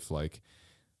in life. Like,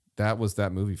 that was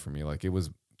that movie for me. Like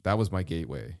that was my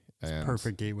gateway. And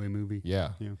perfect gateway movie.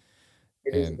 Yeah. It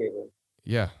is a gateway.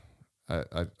 Yeah.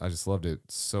 I just loved it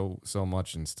so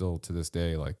much. And still to this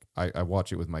day, like I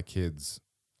watch it with my kids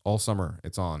all summer.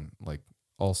 It's on like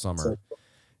all summer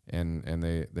and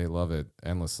they love it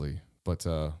endlessly. But,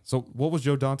 so what was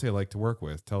Joe Dante like to work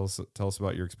with? Tell us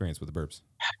about your experience with the Burbs.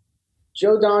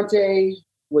 Joe Dante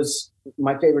was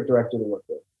my favorite director to work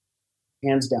with,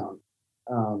 hands down.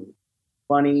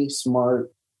 Funny,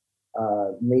 smart,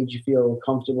 made you feel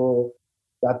comfortable,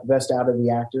 got the best out of the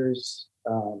actors.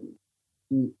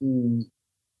 He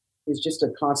is just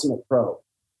a consummate pro.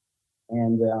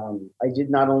 And I did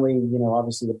not only,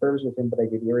 obviously the Burbs with him, but I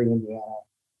did Erie, Indiana.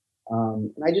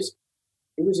 And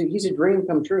he's a dream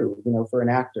come true, for an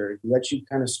actor. He lets you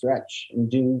kind of stretch and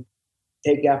do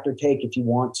take after take if you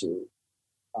want to.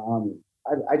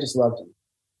 I just loved him.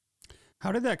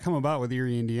 How did that come about with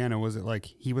Erie, Indiana? Was it like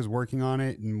he was working on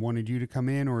it and wanted you to come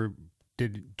in, or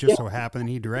did it just so happen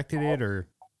he directed it? Or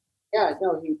yeah,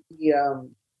 no, he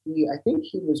I think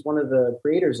he was one of the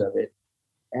creators of it,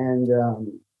 and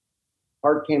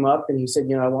Art came up and he said,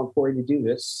 I want Corey to do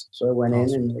this, so I went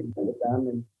in and did it with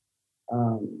them,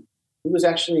 and he was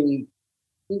actually, I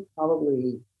think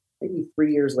probably maybe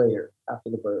 3 years later after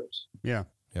the Burbs. Yeah.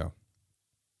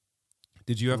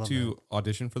 Did you have to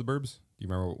audition for the Burbs? Do you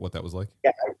remember what that was like?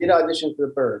 Yeah, I did audition for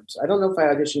the Burbs. I don't know if I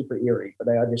auditioned for Erie, but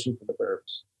I auditioned for the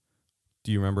Burbs.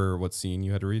 Do you remember what scene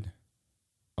you had to read?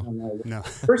 Oh. No.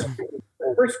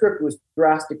 The first script was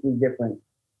drastically different.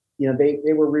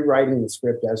 They were rewriting the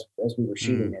script as we were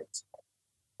shooting it.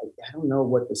 I don't know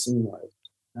what the scene was.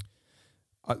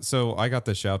 So I got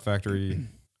the Shout Factory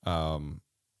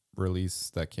release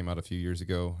that came out a few years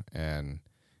ago, and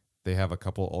they have a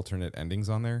couple alternate endings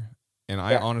on there. And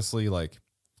I honestly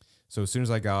so as soon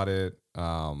as I got it,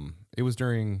 it was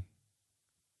during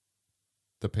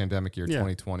the pandemic year,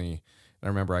 2020. And I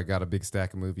remember I got a big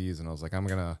stack of movies and I was like, I'm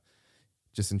going to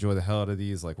just enjoy the hell out of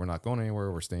these. Like, we're not going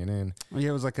anywhere. We're staying in. Yeah,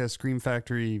 it was like a Scream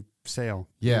Factory sale.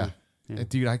 Yeah.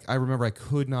 Dude, I remember I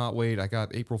could not wait. I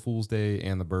got April Fool's Day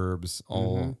and the Burbs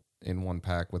all in one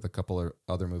pack with a couple of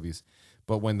other movies.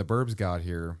 But when the Burbs got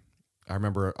here, I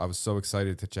remember I was so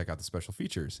excited to check out the special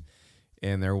features.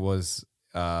 And there was,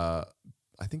 I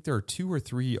think there are 2 or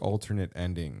 3 alternate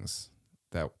endings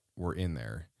that were in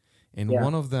there. And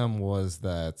one of them was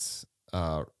that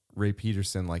Ray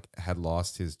Peterson had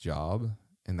lost his job,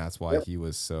 and that's why he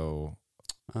was so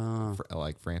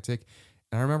frantic.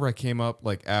 And I remember I came up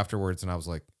afterwards, and I was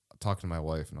talking to my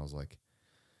wife, and I was like,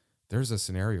 "There's a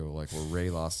scenario where Ray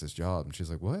lost his job," and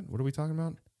she's like, "What? What are we talking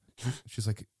about?" She's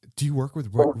like, "Do you work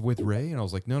with Ray?" And I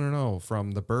was like, "No,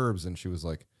 from the Burbs." And she was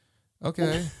like,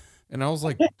 "Okay." And I was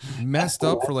messed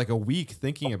up for a week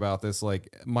thinking about this.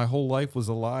 My whole life was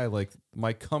a lie.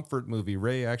 My comfort movie,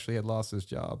 Ray actually had lost his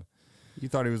job. You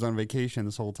thought he was on vacation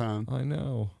this whole time. I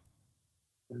know.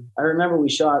 I remember we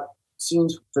shot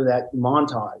scenes for that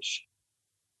montage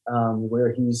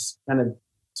where he's kind of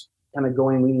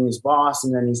going meeting his boss,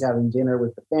 and then he's having dinner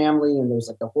with the family, and there's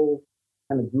a whole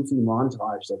kind of goofy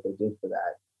montage that they did for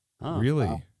that. Oh,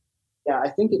 really? Yeah, I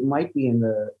think it might be in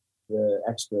the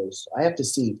extras. I have to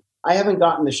see. I haven't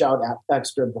gotten the Shout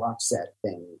extra box set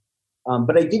thing,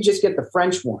 but I did just get the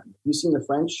French one. Have you seen the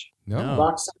French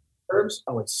box set? Burbs?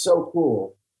 Oh, it's so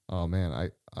cool. Oh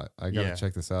man, I gotta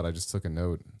check this out. I just took a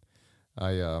note.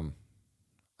 I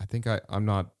think I'm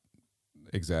not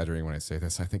exaggerating when I say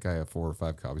this. I think I have 4 or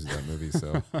 5 copies of that movie.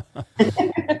 So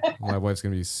my wife's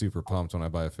gonna be super pumped when I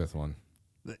buy a 5th one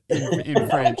in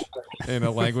French, in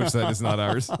a language that is not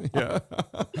ours. Yeah.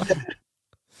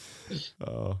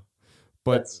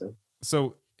 But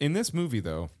so in this movie,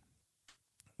 though,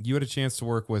 you had a chance to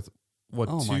work with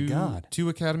two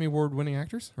Academy Award winning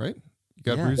actors, right? You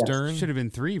got Bruce Dern. Should have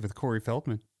been 3 with Corey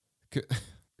Feldman.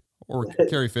 Or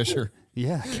Carrie Fisher.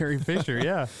 Yeah, Carrie Fisher,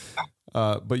 yeah.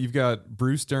 But you've got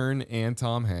Bruce Dern and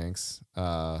Tom Hanks,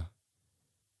 both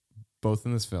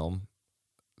in this film.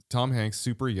 Tom Hanks,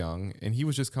 super young, and he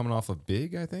was just coming off of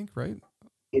Big, I think, right?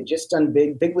 He had just done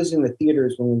Big. Big was in the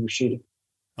theaters when we were shooting.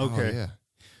 Okay. Oh, yeah.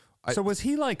 So was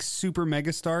he super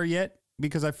megastar yet?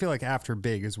 Because I feel like after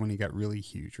Big is when he got really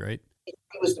huge, right?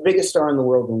 He was the biggest star in the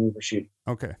world when we were shooting.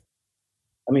 Okay.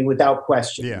 I mean, without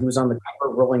question. Yeah. He was on the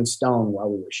cover of Rolling Stone while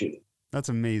we were shooting. That's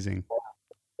amazing.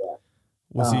 Yeah.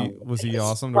 Was he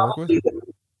awesome to work with?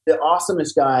 The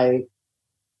awesomest guy,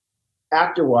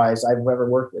 actor-wise, I've ever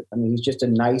worked with. I mean, he's just a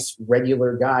nice,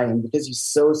 regular guy, and because he's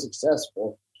so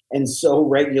successful and so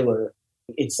regular,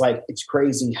 it's like it's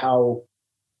crazy how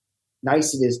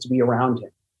nice it is to be around him.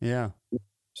 Yeah.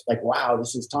 It's like, wow,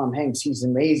 this is Tom Hanks. He's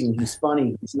amazing. He's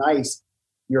funny. He's nice.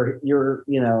 And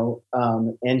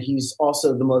he's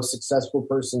also the most successful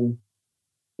person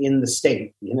in the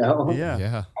state, Yeah.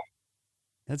 Yeah.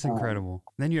 That's incredible.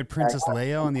 Then you had Princess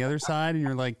Leia on the other side, and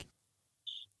you're like,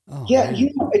 oh, yeah, man.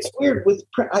 it's weird.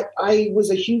 I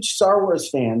was a huge Star Wars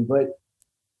fan, but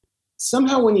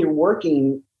somehow when you're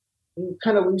working, you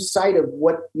kind of lose sight of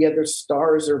what the other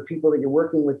stars or people that you're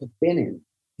working with have been in.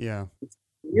 Yeah. It's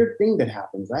a weird thing that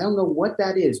happens. I don't know what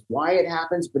that is, why it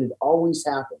happens, but it always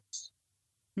happens.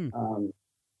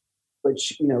 But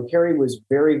Carrie was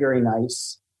very, very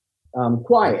nice,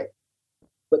 quiet,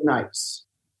 but nice.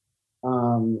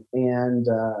 And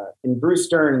Bruce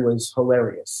Dern was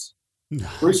hilarious.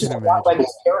 Bruce is a lot like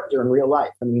his character in real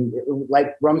life. I mean,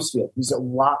 like Rumsfeld, he's a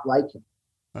lot like him.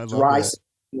 Dry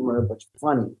humor, but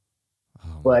funny.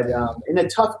 But and a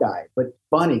tough guy, but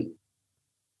funny,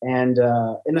 and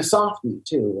a softie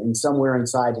too. And somewhere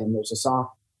inside him, there's a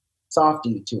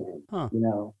softie to him.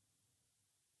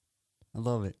 I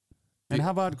love it. And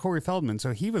how about Corey Feldman?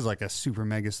 So he was like a super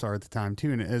mega star at the time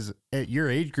too. And at your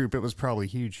age group, it was probably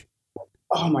huge.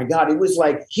 Oh my God. It was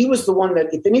like, he was the one that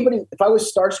if I was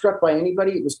starstruck by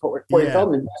anybody, it was Corey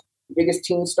Feldman, the biggest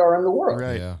teen star in the world.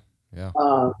 Right. Yeah. Yeah.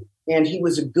 And he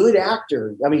was a good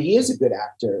actor. I mean, he is a good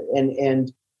actor.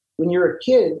 And when you're a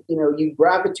kid, you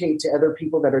gravitate to other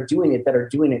people that are doing it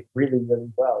really,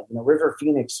 really well. River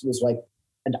Phoenix was like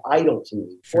an idol to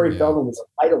me. Corey Feldman was an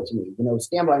idol to me.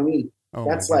 Stand By Me.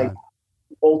 That's like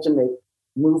the ultimate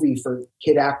movie for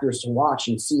kid actors to watch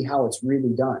and see how it's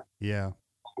really done. Yeah.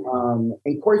 And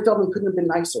Corey Feldman couldn't have been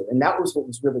nicer. And that was what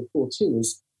was really cool too,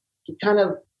 is he kind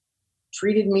of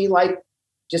treated me like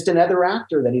just another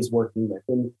actor that he's working with.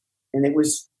 And it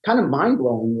was kind of mind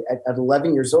blowing at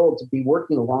 11 years old to be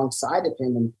working alongside of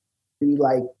him and be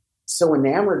like so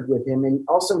enamored with him. And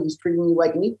also he's treating me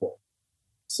like an equal.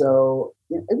 So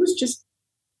it was just,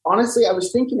 honestly, I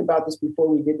was thinking about this before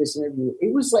we did this interview.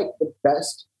 It was like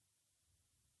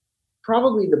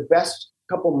probably the best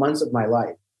couple months of my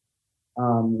life.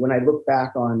 When I look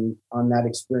back on that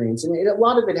experience, and a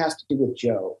lot of it has to do with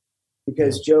Joe,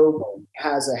 because Joe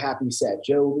has a happy set.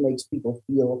 Joe makes people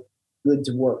feel good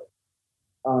to work.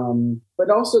 But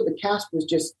also the cast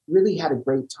really had a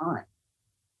great time.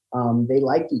 They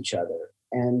liked each other,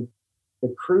 and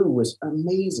the crew was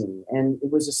amazing. And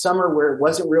it was a summer where it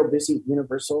wasn't real busy at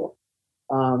Universal.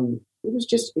 It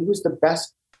was the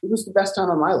best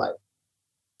time of my life.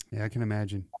 Yeah, I can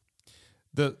imagine.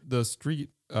 The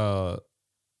street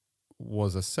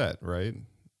was a set, right?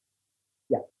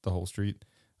 Yeah. The whole street.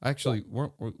 Actually,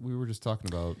 we were just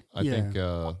talking about, I think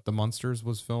The Munsters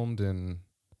was filmed in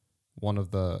one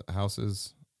of the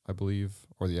houses, I believe,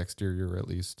 or the exterior at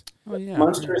least. Oh, yeah.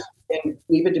 Munsters and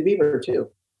Leave It to Beaver, too.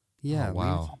 Yeah. Oh,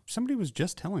 wow. Somebody was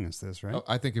just telling us this, right? Oh,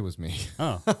 I think it was me.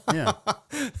 Oh, yeah.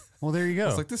 Well, there you go.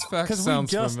 It's like, this fact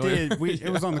sounds familiar. It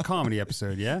was on the comedy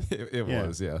episode, yeah? It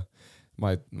was, yeah.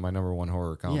 My number one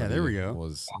horror comedy there we go.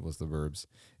 was The Burbs.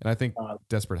 And I think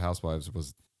Desperate Housewives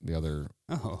was the other.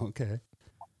 Oh, okay.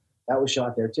 That was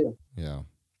shot there, too. Yeah.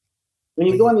 When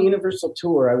you go on the Universal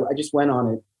tour, I just went on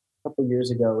it a couple of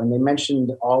years ago, and they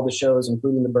mentioned all the shows,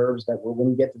 including The Burbs, that were when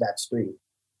you get to that street.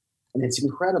 And it's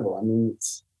incredible. I mean,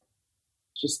 it's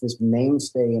just this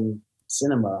mainstay in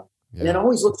cinema. Yeah. And it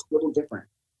always looks a little different,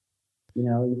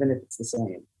 even if it's the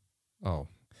same. Oh,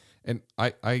 and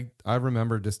I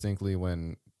remember distinctly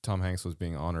when Tom Hanks was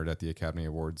being honored at the Academy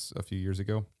Awards a few years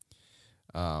ago.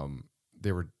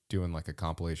 They were doing like a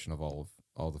compilation of all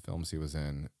the films he was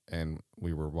in, and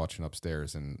we were watching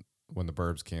upstairs, and when The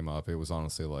Burbs came up, it was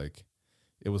honestly like,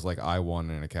 it was like I won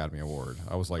an Academy Award.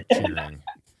 I was like cheering.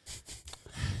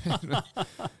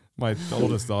 My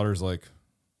oldest daughter's like,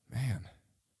 man,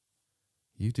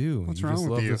 you do. What's you wrong just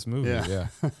with love you? this movie. Yeah.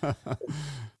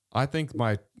 I think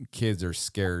my kids are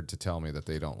scared to tell me that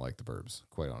they don't like The Burbs,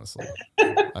 quite honestly.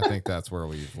 I think that's where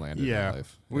we've landed in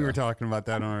life. We were talking about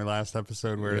that on our last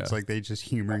episode where it's like they just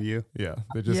humor you. Yeah.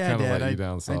 They just kind of let you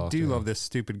down soft. I do love this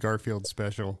stupid Garfield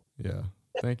special. Yeah.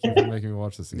 Thank you for making me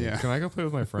watch this again. Yeah. Can I go play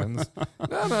with my friends?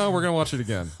 No, we're going to watch it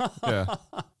again. Yeah.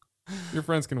 Your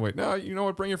friends can wait. No, you know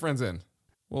what? Bring your friends in.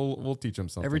 We'll teach them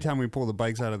something. Every time we pull the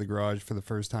bikes out of the garage for the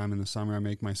first time in the summer, I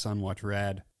make my son watch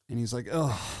Rad. And he's like,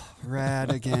 oh,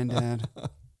 Rad again, Dad.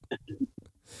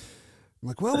 I'm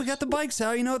like, well, we got the bikes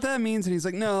out. You know what that means? And he's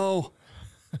like, no.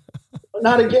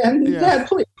 Not again. Yeah. Dad,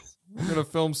 please. We're going to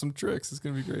film some tricks. It's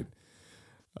going to be great.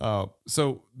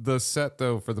 So the set,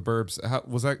 though, for The Burbs,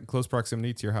 was that in close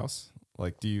proximity to your house?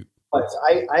 Like, do you... But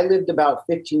I lived about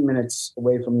 15 minutes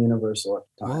away from Universal at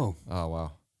the time. Whoa. Oh,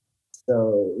 wow.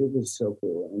 So it was so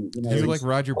cool. And, Do you like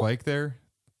ride your bike there?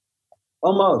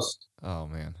 Almost. Oh,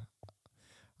 man.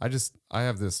 I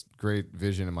have this great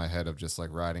vision in my head of just like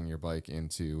riding your bike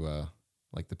into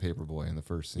like the Paperboy in the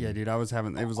first scene. Yeah, dude, it was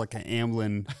like an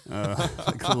Amblin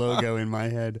like logo in my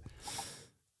head.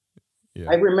 Yeah.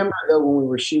 I remember though when we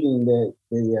were shooting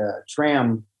the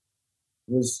tram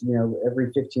was,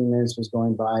 every 15 minutes was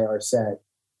going by our set,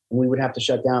 and we would have to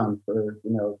shut down for,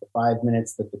 the 5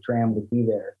 minutes that the tram would be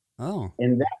there. Oh.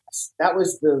 And that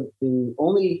was the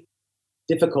only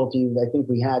difficulty I think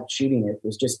we had shooting it,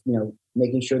 was just,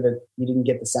 making sure that you didn't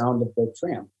get the sound of the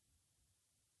tram.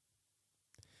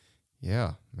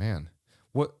 Yeah, man.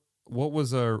 What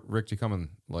was Rick Ducommun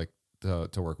like to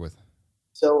work with?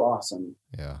 So awesome.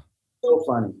 Yeah. So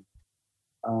funny.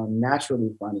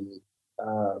 Naturally funny.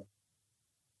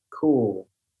 Cool.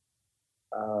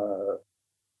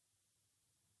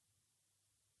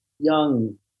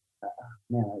 Young.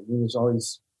 Man, there's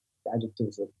always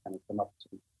adjectives that kind of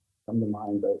come to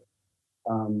mind, but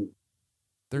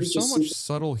there's so much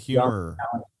subtle humor,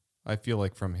 I feel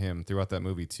like, from him throughout that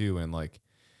movie too, and like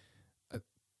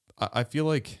I feel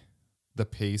like the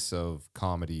pace of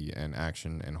comedy and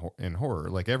action and horror,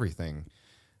 like everything,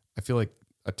 I feel like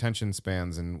attention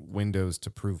spans and windows to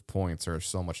prove points are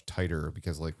so much tighter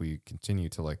because like we continue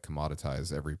to like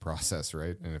commoditize every process,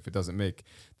 right? And if it doesn't make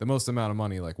the most amount of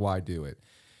money, like why do it?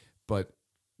 But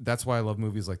that's why I love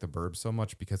movies like The Burbs so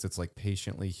much, because it's like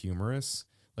patiently humorous.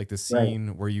 Like the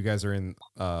scene where you guys are in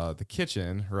the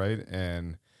kitchen, right?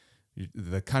 And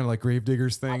the kind of like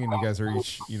Gravediggers thing, and you guys are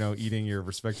each, eating your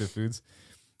respective foods.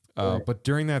 But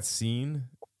during that scene,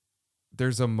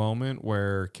 there's a moment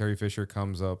where Carrie Fisher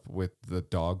comes up with the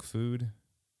dog food.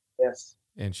 Yes.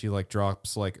 And she like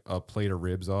drops like a plate of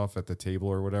ribs off at the table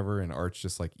or whatever, and Art's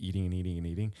just like eating and eating and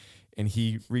eating. And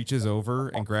he reaches over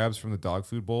and grabs from the dog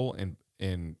food bowl and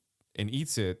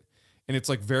eats it. And it's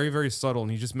like very, very subtle.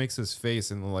 And he just makes his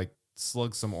face and like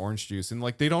slugs some orange juice. And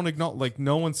like they don't acknowledge, like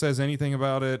no one says anything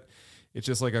about it. It's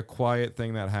just like a quiet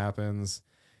thing that happens.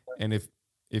 And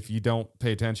if you don't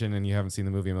pay attention and you haven't seen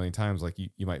the movie a million times, like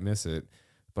you might miss it.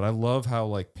 But I love how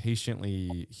like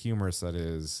patiently humorous that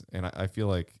is. And I feel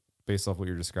like based off what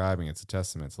you're describing, it's a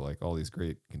testament to like all these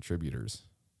great contributors.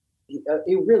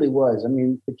 It really was. I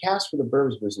mean, the cast for The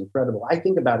Burbs was incredible. I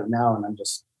think about it now and I'm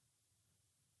just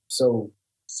so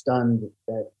stunned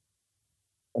that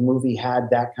a movie had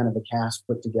that kind of a cast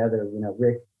put together.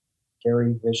 Rick,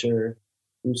 Carrie Fisher,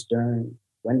 Bruce Dern,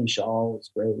 Wendy Shaw was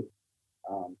great.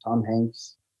 Tom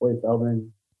Hanks, Corey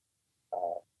Feldman,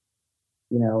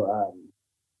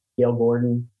 Gail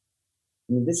Gordon.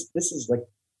 I mean, this is like,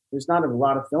 there's not a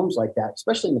lot of films like that,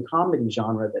 especially in the comedy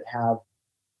genre, that have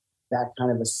that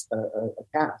kind of a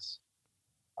cast.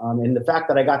 And the fact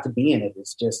that I got to be in it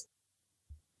is just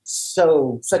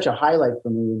such a highlight for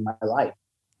me in my life.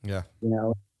 Yeah.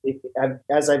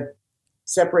 As I've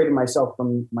separated myself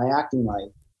from my acting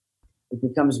life, it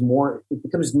becomes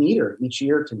neater each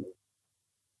year to me.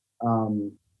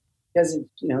 Because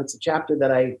it's a chapter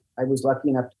that I was lucky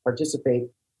enough to participate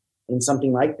in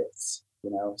something like this,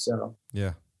 so.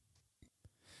 Yeah.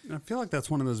 I feel like that's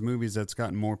one of those movies that's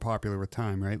gotten more popular with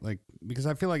time, right? Like, because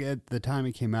I feel like at the time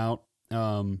it came out,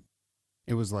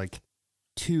 it was like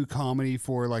too comedy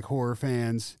for like horror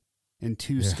fans and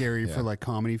too scary for like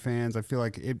comedy fans. I feel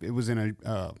like it was in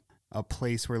a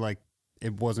place where like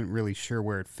it wasn't really sure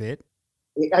where it fit.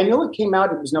 I know it came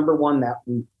out, it was number one that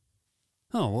week.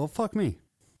 Oh, well, fuck me.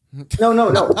 No. I don't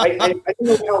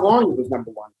know how long it was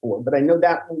number one for, but I know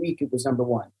that week it was number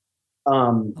one.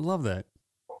 I love that.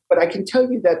 But I can tell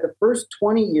you that the first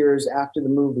 20 years after the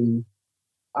movie,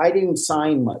 I didn't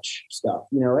sign much stuff.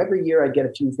 Every year I'd get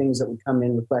a few things that would come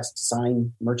in, requests to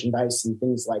sign merchandise and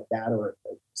things like that, or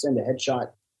send a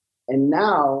headshot. And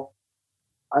now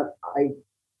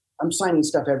I'm signing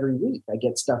stuff every week. I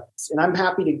get stuff, and I'm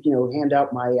happy to, hand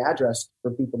out my address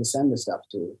for people to send the stuff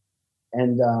to.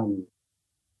 And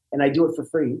I do it for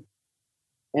free.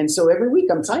 And so every week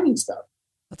I'm signing stuff.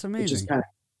 That's amazing. Which is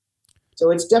so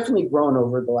it's definitely grown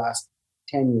over the last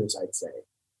 10 years, I'd say.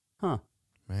 Huh.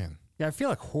 Man. Yeah, I feel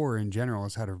like horror in general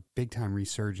has had a big time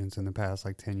resurgence in the past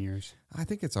like 10 years. I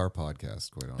think it's our podcast,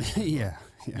 quite honestly. yeah.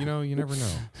 You never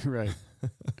know. Right.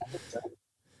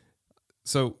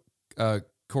 So,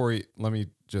 Corey, let me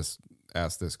just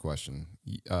ask this question.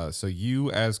 So you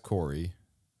as Corey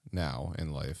now in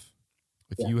life,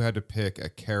 If Yeah. you had to pick a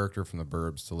character from the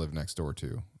Burbs to live next door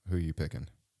to, who are you picking?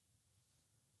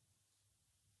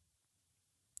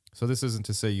 So this isn't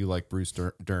to say you like Bruce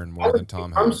Dern more than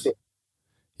Tom Hanks.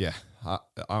 Yeah,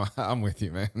 I'm with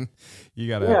you, man. You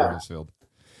got to have Armstead.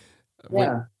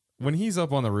 When he's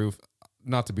up on the roof,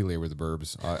 not to belabor the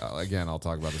Burbs, again, I'll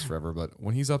talk about this forever, but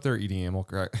when he's up there eating animal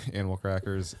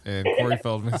crackers and Corey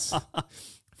Feldman's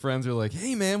friends are like,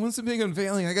 hey, man, when's the big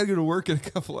unveiling? I got to go to work in a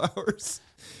couple hours.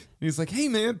 And he's like, hey,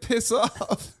 man, piss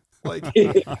off. Like,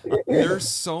 there's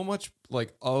so much,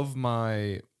 like, of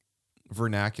my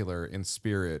vernacular and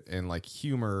spirit and, like,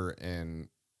 humor and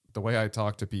the way I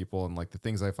talk to people and, like, the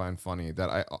things I find funny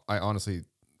that I honestly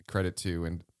credit to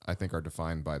and I think are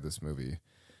defined by this movie.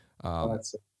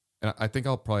 And I think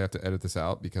I'll probably have to edit this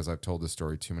out because I've told this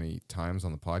story too many times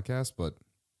on the podcast. But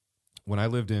when I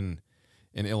lived in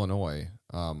Illinois,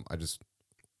 I just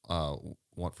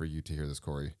want for you to hear this,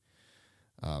 Corey,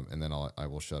 and then I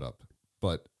will shut up.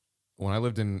 But when I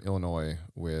lived in Illinois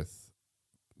with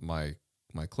my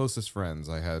closest friends,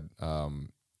 I had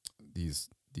these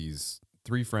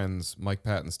three friends, Mike,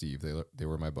 Pat, and Steve. They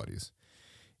were my buddies,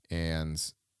 and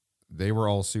they were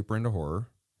all super into horror,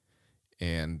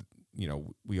 and you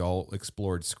know, we all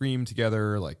explored Scream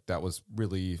together. Like that was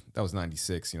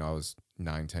 96. You know, I was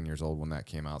 9-10 years old when that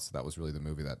came out. So that was really the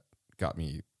movie that got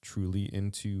me truly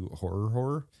into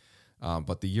horror.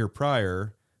 But the year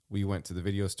prior, we went to the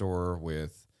video store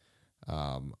with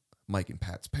Mike and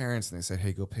Pat's parents, and they said,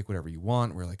 hey, go pick whatever you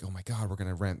want. We're like, oh my God, we're going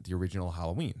to rent the original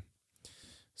Halloween.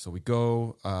 So we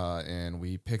go and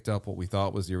we picked up what we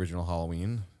thought was the original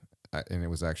Halloween. And it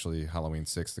was actually Halloween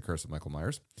 6, The Curse of Michael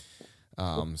Myers.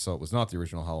 So it was not the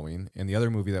original Halloween. And the other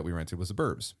movie that we rented was The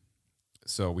Burbs.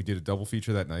 So we did a double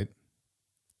feature that night.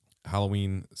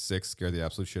 Halloween 6 scared the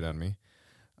absolute shit out of me.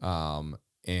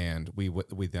 And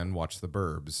we then watched The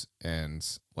Burbs. And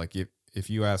like if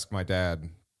you ask my dad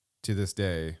to this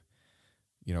day,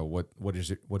 you know,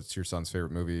 what's your son's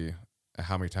favorite movie?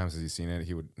 How many times has he seen it?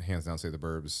 He would hands down say The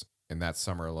Burbs. And that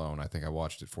summer alone, I think I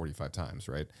watched it 45 times,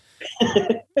 right?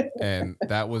 And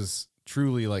that was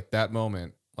truly like that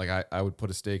moment. Like I would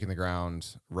put a stake in the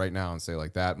ground right now and say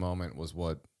like that moment was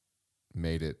what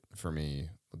made it for me.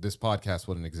 This podcast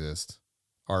wouldn't exist.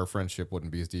 Our friendship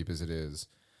wouldn't be as deep as it is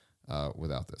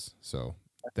without this. So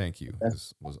thank you.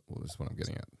 This was what I'm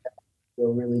getting at.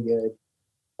 Feel really good.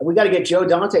 We got to get Joe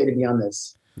Dante to be on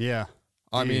this. Yeah.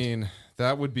 I mean,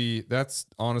 that's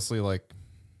honestly like,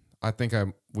 I think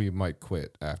we might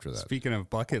quit after that. Speaking of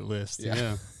bucket list,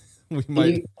 yeah. We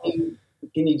might.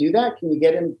 Can you do that? Can you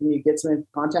get him? Can you get some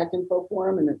contact info for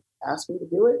him and ask him to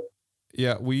do it?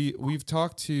 Yeah, we've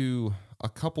talked to a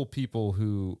couple people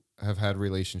who have had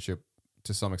relationship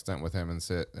to some extent with him and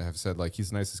have said like he's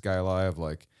the nicest guy alive.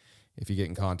 Like if you get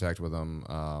in contact with him,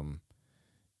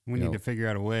 we need to figure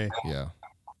out a way. Yeah.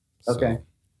 Okay.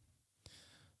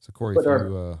 So Corey, put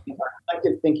our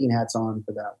collective thinking hats on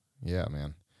for that. Yeah,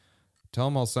 man. Tell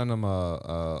him I'll send him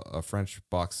a French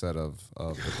box set of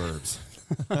The Burbs.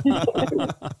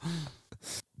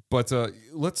 But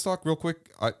let's talk real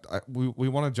quick. We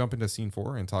want to jump into scene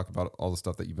 4 and talk about all the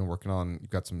stuff that you've been working on. You've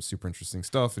got some super interesting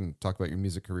stuff and talk about your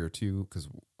music career too, because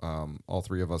all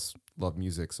three of us love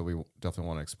music, so we definitely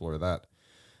want to explore that.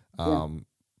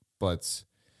 But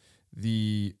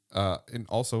and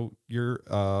also you're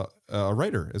a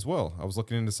writer as well. I was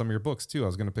looking into some of your books too. I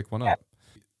was going to pick one up.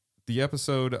 The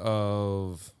episode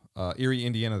of Erie,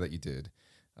 Indiana that you did.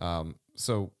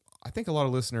 So I think a lot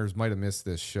of listeners might have missed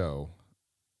this show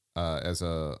as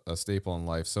a staple in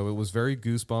life. So it was very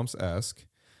Goosebumps-esque.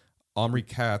 Omri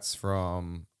Katz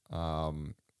from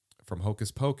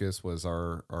Hocus Pocus was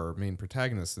our main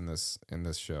protagonist in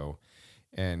this show.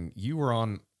 And you were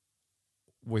on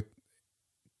with,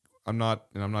 I'm not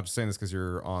just saying this because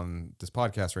you're on this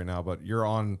podcast right now, but you're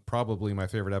on probably my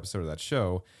favorite episode of that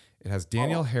show. It has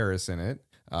Danielle Harris in it,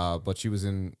 but she was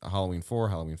in Halloween 4,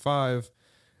 Halloween 5,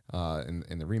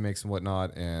 in the remakes and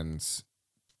whatnot, and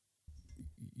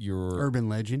your Urban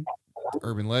Legend,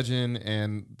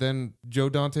 and then Joe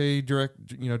Dante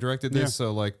directed this,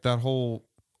 so like that whole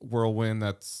whirlwind,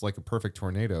 that's like a perfect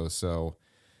tornado. So,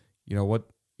 what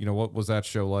was that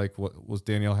show like? What was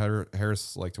Danielle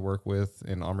Harris like to work with,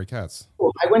 and Omri Katz?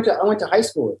 Well, I went to high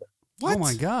school with her. What? Oh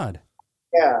my God!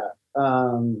 Yeah.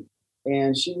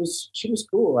 And she was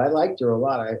cool. I liked her a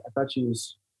lot. I thought she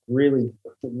was really,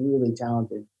 really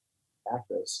talented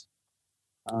actress.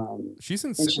 She's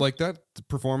like that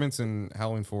performance in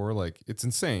Halloween 4. Like it's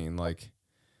insane. Like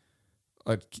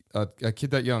a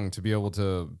kid that young to be able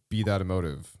to be that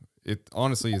emotive. It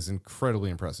honestly is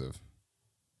incredibly impressive.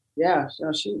 Yeah,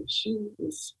 no, she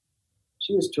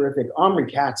was terrific.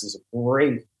 Omri Katz is a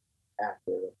great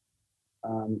actor.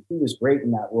 He was great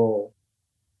in that role.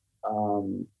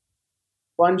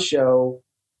 Fun show,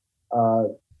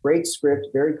 great script,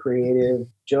 very creative.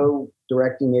 Joe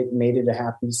directing it made it a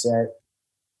happy set.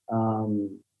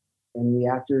 And the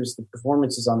actors, the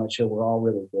performances on that show were all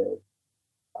really good.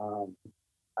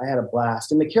 I had a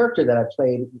blast. And the character that I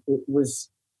played, it was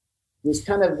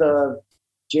kind of the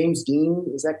James Dean.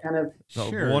 Is that kind of?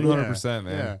 Sure, 100%,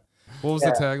 man. Yeah. What was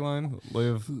the tagline?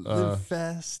 Live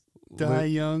fast, die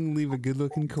young, leave a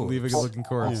good-looking corpse. Leave a good-looking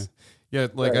corpse. Yeah,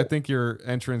 like right. I think your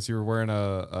entrance, you were wearing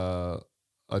a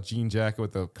jean jacket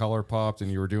with the collar popped,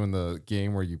 and you were doing the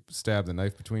game where you stabbed the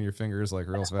knife between your fingers like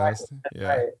real fast. Right.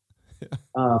 Yeah.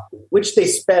 Right. Which they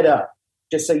sped up,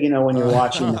 just so you know when you're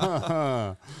watching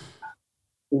it.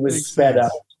 It was Makes sped sense.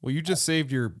 Up. Well, you just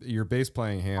saved your bass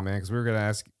playing hand, man, because we were going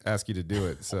to ask you to do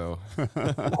it. So,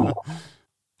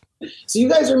 so you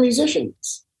guys are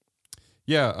musicians.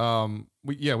 Yeah.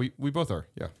 We both are.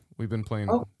 Yeah, we've been playing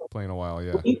a while.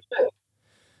 Yeah.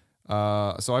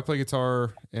 So I play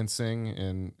guitar and sing,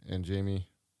 and Jamie.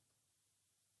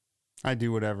 I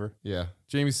do whatever. Yeah,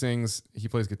 Jamie sings. He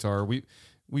plays guitar.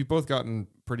 We've both gotten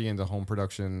pretty into home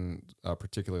production,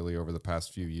 particularly over the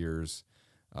past few years.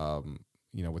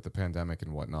 With the pandemic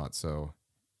and whatnot. So,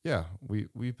 yeah,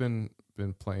 we've been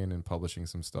playing and publishing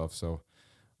some stuff. So,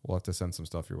 we'll have to send some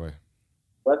stuff your way.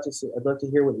 I'd love to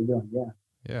hear what you're doing.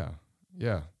 Yeah.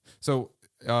 Yeah. So,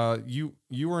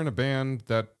 you were in a band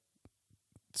that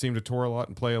seemed to tour a lot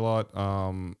and play a lot.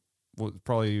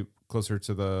 Probably closer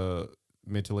to the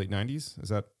mid to late 90s. Is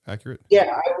that accurate?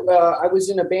 Yeah, I was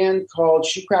in a band called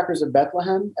Shoecrackers of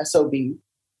Bethlehem, SOB.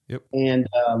 Yep. And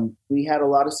we had a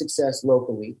lot of success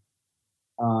locally.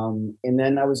 And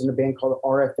then I was in a band called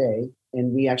RFA,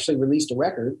 and we actually released a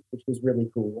record, which was really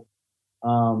cool.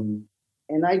 And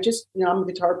I just, I'm a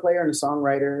guitar player and a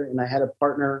songwriter, and I had a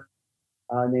partner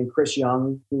named Chris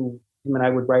Young, him and I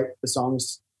would write the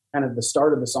songs, kind of the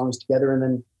start of the songs together, and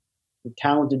then the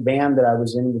talented band that I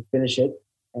was in would finish it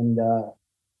and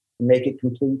make it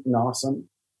complete and awesome.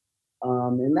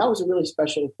 And that was a really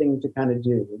special thing to kind of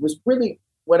do. It was really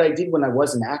what I did when I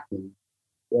wasn't acting.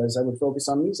 Was I would focus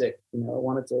on music. I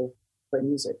wanted to play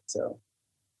music. So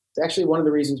it's actually one of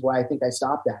the reasons why I think I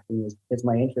stopped acting is because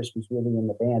my interest was really in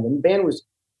the band. And the band was,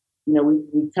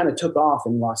 we kind of took off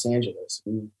in Los Angeles.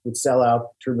 We would sell out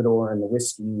Troubadour and the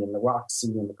Whiskey and the Roxy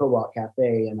and the Cobalt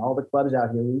Cafe and all the clubs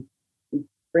out here. We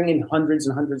bring in hundreds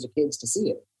and hundreds of kids to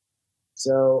see it.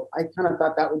 So I kind of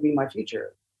thought that would be my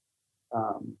future.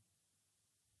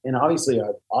 And obviously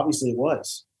it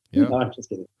was. Yeah. No, I'm just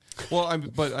kidding. Well,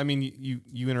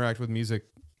 you interact with music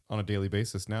on a daily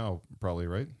basis now, probably,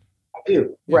 right? I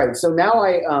do, yeah. Right. So now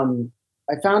I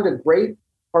found a great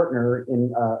partner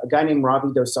in a guy named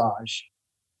Ravi Dosage,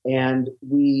 and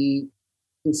we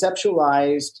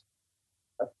conceptualized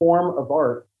a form of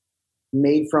art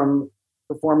made from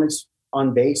performance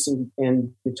on bass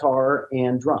and guitar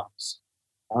and drums.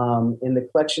 And the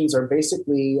collections are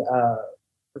basically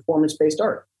performance-based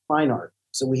art, fine art.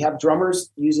 So we have drummers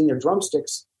using their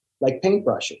drumsticks like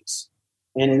paintbrushes.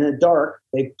 And in the dark,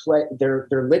 they play their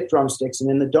lit drumsticks, and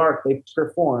in the dark, they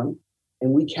perform,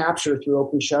 and we capture through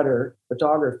open shutter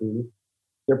photography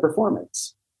their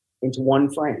performance into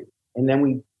one frame. And then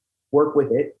we work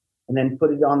with it and then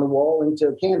put it on the wall into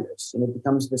a canvas, and it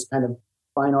becomes this kind of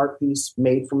fine art piece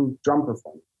made from drum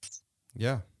performance.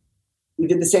 Yeah. We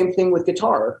did the same thing with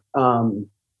guitar,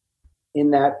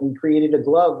 in that we created a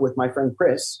glove with my friend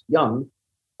Chris Young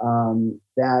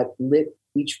that lit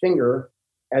each finger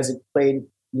as it played,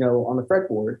 on the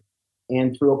fretboard.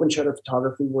 And through open shutter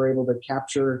photography, we're able to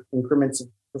capture increments of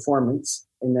performance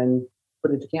and then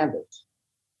put it to canvas.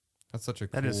 That's such a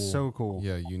That is so cool.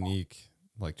 Yeah, unique,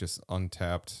 like just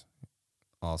untapped,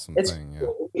 awesome thing. Yeah.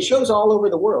 It shows all over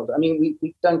the world. I mean,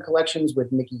 we've done collections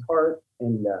with Mickey Hart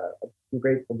and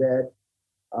Grateful Dead,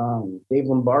 Dave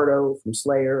Lombardo from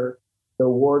Slayer,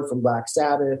 Bill Ward from Black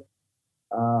Sabbath,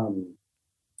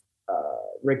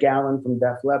 Rick Allen from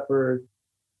Def Leppard.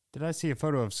 Did I see a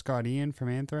photo of Scott Ian from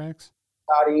Anthrax?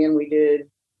 Scott Ian we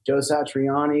did. Joe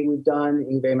Satriani we've done.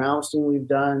 Yngwie Malmsteen we've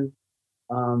done.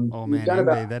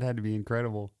 Yngwie, that had to be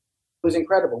incredible. It was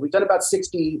incredible. We've done about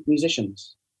 60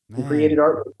 musicians who created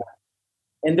art.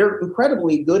 And they're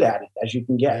incredibly good at it, as you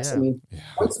can guess. Yeah. I mean,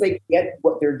 once they get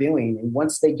what they're doing and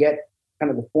once they get kind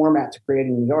of the format to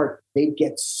creating the art, they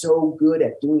get so good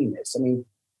at doing this. I mean,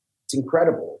 it's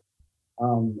incredible.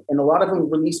 And a lot of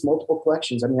them release multiple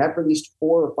collections. I mean, I've released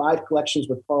 4 or 5 collections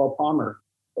with Carl Palmer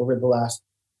over the last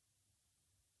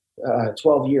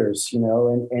 12 years,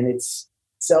 and it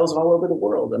sells all over the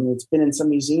world. I mean, it's been in some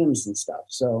museums and stuff.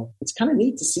 So it's kind of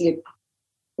neat to see it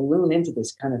balloon into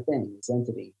this kind of thing, this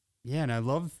entity. Yeah, and I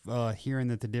love hearing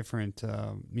that the different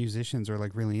musicians are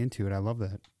like really into it. I love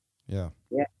that. Yeah.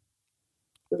 Yeah.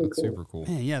 Really That's cool. super cool.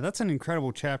 Man, yeah, that's an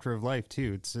incredible chapter of life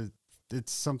too.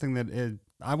 It's something that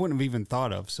I wouldn't have even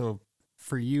thought of. So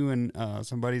for you and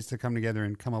some buddies to come together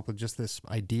and come up with just this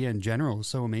idea in general is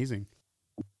so amazing.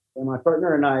 And my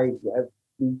partner and I,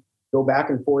 we go back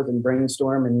and forth and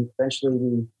brainstorm, and eventually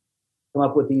we come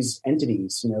up with these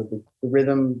entities, the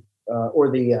rhythm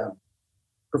or the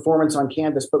performance on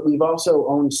canvas. But we've also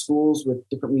owned schools with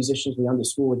different musicians. We owned a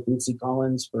school with Bootsy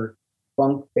Collins for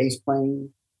funk bass playing.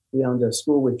 We owned a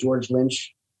school with George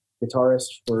Lynch,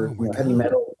 guitarist for heavy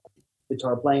metal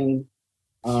guitar playing.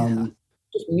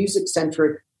 Just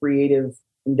music-centric, creative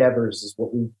endeavors is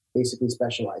what we basically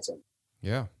specialize in.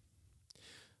 Yeah.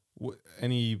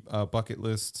 Any bucket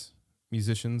list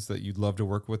musicians that you'd love to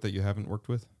work with that you haven't worked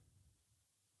with?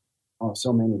 Oh,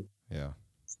 so many. Yeah.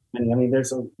 I mean,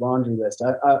 there's a laundry list.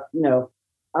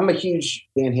 I'm a huge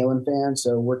Van Halen fan,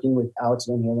 so working with Alex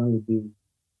Van Halen would be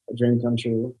a dream come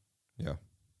true. Yeah.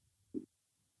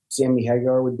 Sammy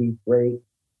Hagar would be great.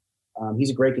 He's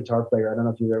a great guitar player. I don't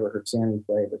know if you've ever heard Sammy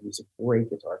play, but he's a great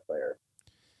guitar player.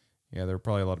 Yeah, there are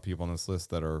probably a lot of people on this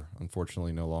list that are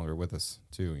unfortunately no longer with us,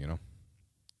 too,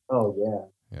 Oh,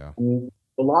 yeah. Yeah. I mean,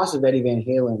 the loss of Eddie Van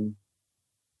Halen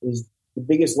is the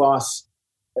biggest loss,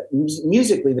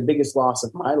 musically, the biggest loss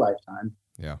of my lifetime.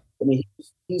 Yeah. I mean,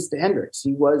 he's the Hendrix.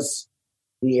 He was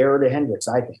the heir to Hendrix,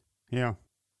 I think. Yeah.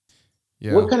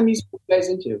 Yeah. What kind of music are you guys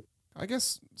into? I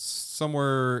guess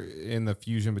somewhere in the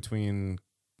fusion between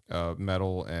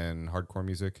metal and hardcore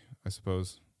music, I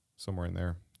suppose. Somewhere in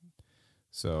there.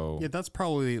 So yeah, that's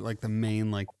probably like the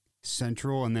main like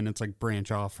central, and then it's like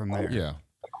branch off from there. Yeah.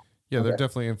 Yeah, there are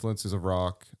definitely influences of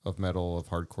rock, of metal, of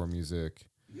hardcore music.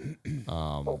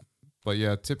 But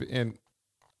yeah, and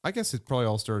I guess it probably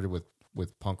all started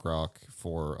with punk rock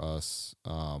for us.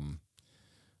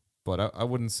 But I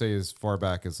wouldn't say as far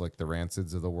back as like the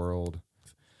Rancids of the world.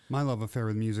 My love affair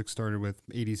with music started with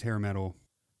 80s hair metal.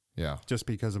 Yeah. Just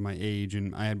because of my age,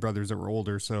 and I had brothers that were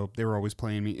older, so they were always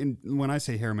playing me. And when I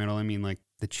say hair metal, I mean like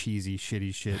the cheesy,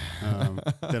 shitty shit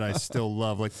that I still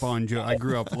love. Like Bon Jovi. I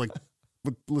grew up like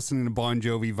with listening to Bon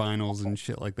Jovi vinyls and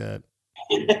shit like that.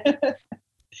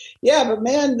 Yeah, but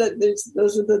man,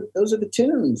 those are the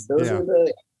tunes. Those are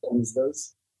the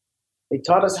tunes. They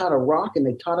taught us how to rock, and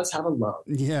they taught us how to love.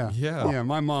 Yeah.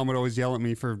 My mom would always yell at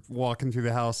me for walking through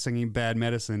the house singing Bad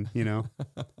Medicine,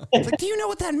 It's like, do you know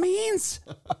what that means?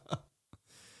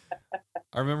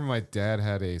 I remember my dad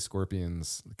had a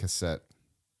Scorpions cassette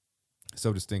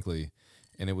so distinctly,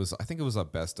 and I think it was a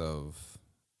best of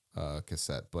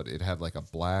cassette, but it had like a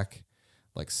black,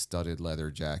 like studded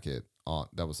leather jacket on.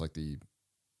 That was like the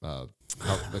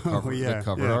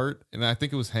cover art, and I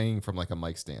think it was hanging from like a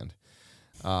mic stand.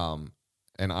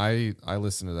 And I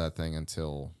listened to that thing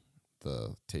until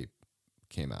the tape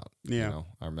came out. Yeah.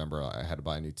 I remember I had to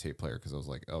buy a new tape player because I was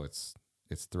like, oh, it's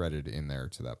threaded in there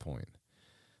to that point.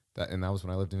 That was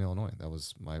when I lived in Illinois. That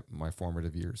was my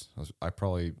formative years. I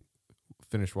probably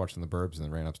finished watching The Burbs and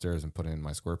then ran upstairs and put in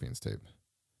my Scorpions tape.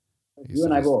 You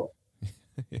and I both.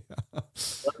 Yeah.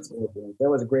 That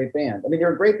was a great band. I mean,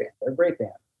 they're a great band. They're a great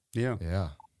band. Yeah. Yeah.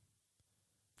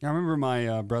 I remember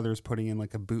my brothers putting in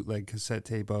like a bootleg cassette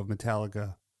tape of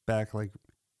Metallica back like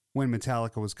when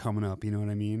Metallica was coming up, you know what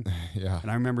I mean? Yeah. And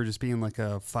I remember just being like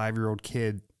a 5-year-old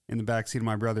kid in the backseat of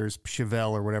my brother's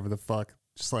Chevelle or whatever the fuck.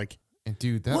 Just like, and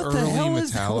dude, that what early the hell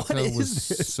Metallica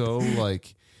was so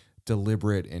like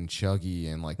deliberate and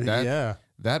chuggy, and like that. Yeah.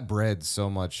 That bred so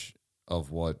much of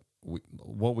what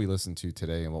we listen to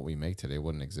today and what we make today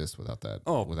wouldn't exist without that.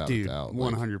 Oh, without dude, a doubt,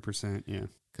 100%. Yeah.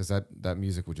 Because that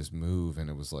music would just move, and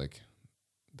it was like,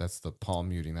 that's the palm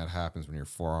muting that happens when your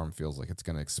forearm feels like it's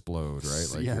gonna explode, right?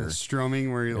 Like yeah,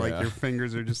 strumming where like your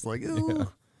fingers are just like, ooh.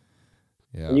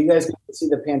 Yeah. Are you guys going to see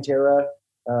the Pantera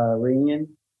reunion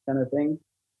kind of thing?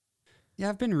 Yeah,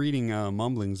 I've been reading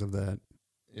mumblings of that.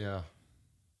 Yeah.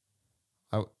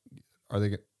 Are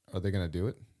they gonna do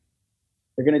it?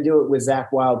 They're going to do it with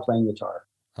Zakk Wylde playing guitar.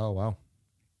 Oh wow.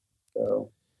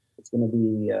 So it's going to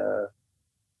be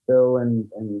Phil and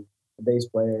the bass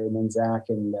player, and then Zach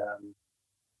and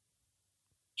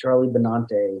Charlie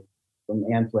Benante from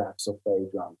Anthrax will play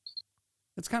drums.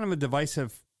 It's kind of a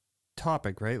divisive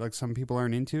topic, right? Like some people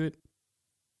aren't into it.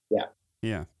 Yeah.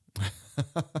 Yeah.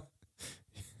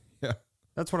 Yeah.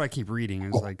 That's what I keep reading.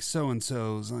 Is like so and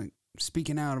so's like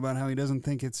speaking out about how he doesn't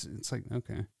think it's like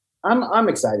okay. I'm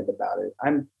excited about it.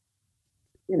 I'm,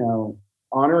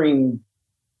 honoring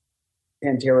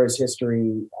Pantera's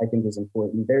history, I think, is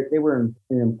important. They were an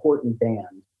important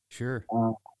band. Sure.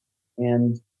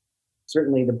 And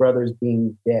certainly the brothers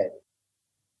being dead,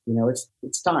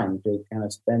 it's time to kind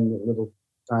of spend a little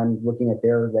time looking at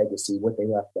their legacy, what they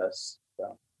left us.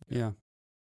 So. Yeah.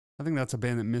 I think that's a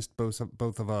band that missed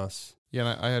both of us. Yeah,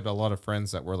 and I had a lot of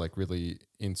friends that were like really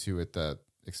into it that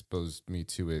exposed me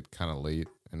to it kind of late,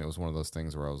 and it was one of those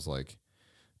things where I was like,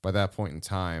 by that point in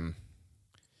time,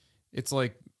 it's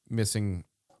like missing.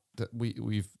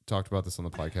 We've talked about this on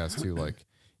the podcast too. Like,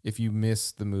 if you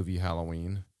miss the movie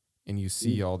Halloween and you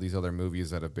see all these other movies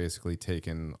that have basically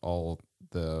taken all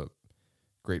the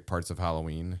great parts of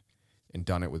Halloween and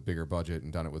done it with bigger budget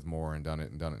and done it with more and done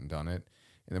it and done it and done it.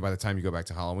 And then by the time you go back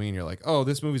to Halloween, you're like, oh,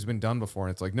 this movie's been done before.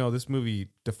 And it's like, no, this movie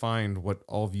defined what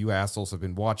all of you assholes have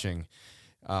been watching.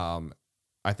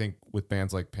 I think with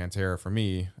bands like Pantera, for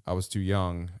me, I was too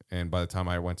young. And by the time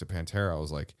I went to Pantera, I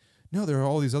was like, no, there are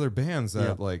all these other bands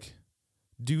that like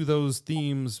do those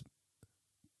themes,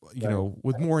 you know,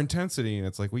 with more intensity. And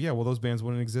it's like, well, yeah, well, those bands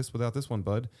wouldn't exist without this one,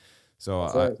 bud.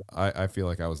 So I feel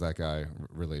like I was that guy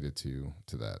related to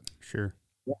that. Sure.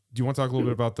 Yeah. Do you want to talk a little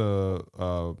bit about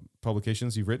the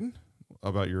publications you've written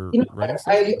about your writing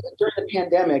stuff? During the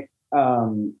pandemic,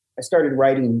 I started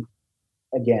writing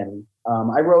again.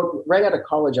 I wrote right out of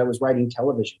college. I was writing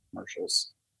television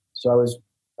commercials, so I was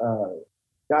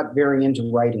got very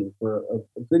into writing for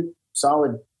a good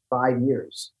solid 5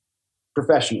 years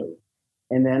professionally.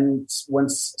 And then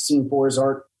once Scene 4's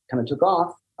art kind of took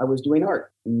off, I was doing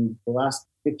art. In the last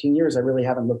 15 years, I really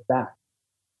haven't looked back.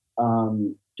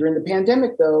 During the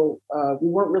pandemic, though, we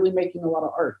weren't really making a lot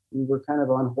of art. We were kind of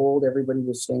on hold. Everybody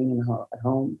was staying at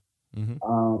home. Mm-hmm.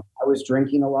 I was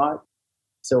drinking a lot.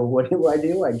 So what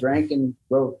do? I drank and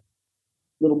wrote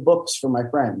little books for my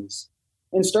friends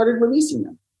and started releasing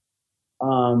them.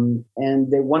 And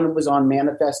one was on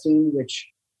manifesting,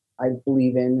 which I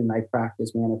believe in, and I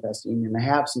practice manifesting, and I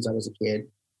have since I was a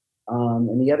kid.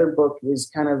 And the other book is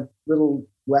kind of little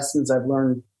lessons I've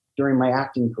learned during my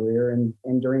acting career and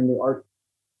during the art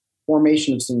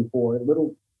formation of Scene 4,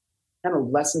 little kind of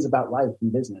lessons about life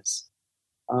and business.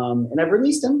 And I've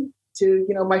released them to,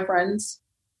 my friends.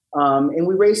 And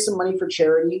we raised some money for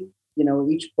charity.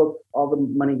 Each book, all the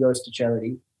money goes to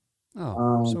charity.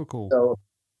 Oh, so cool. So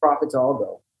profits all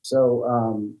go.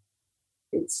 So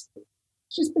it's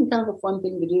just been kind of a fun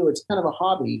thing to do. It's kind of a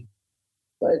hobby.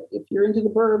 But if you're into the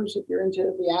burbs, if you're into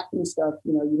the acting stuff,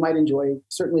 you might enjoy.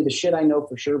 Certainly the Shit I Know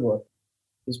for Sure book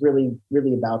is really,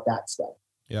 really about that stuff.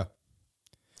 Yeah.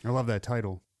 I love that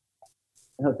title.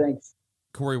 Oh, thanks.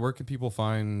 Corey, where can people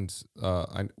find,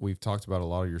 we've talked about a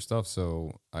lot of your stuff,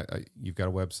 so you've got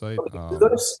a website. Go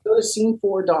to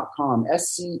scene4.com,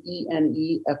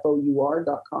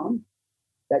 SCENEFOUR.com.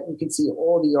 That you can see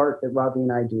all the art that Robbie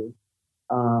and I do.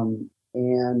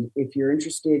 And if you're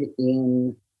interested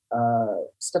in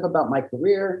stuff about my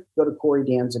career, go to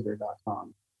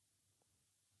CoreyDanziger.com.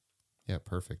 Yeah,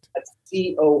 perfect. That's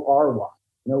CORY,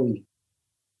 no E.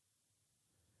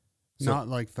 Not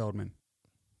like Feldman.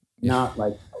 Not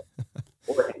like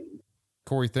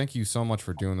Corey, thank you so much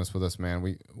for doing this with us,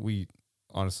 man. We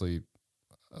honestly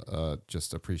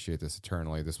just appreciate this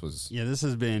eternally. This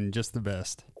has been just the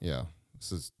best. Yeah,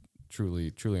 this is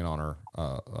truly an honor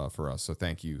for us. So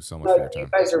thank you so much for your time. You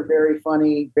guys are very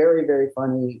funny, very, very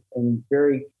funny, and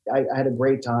I had a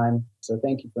great time. So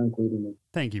thank you for including me.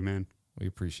 Thank you, man. We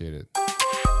appreciate it.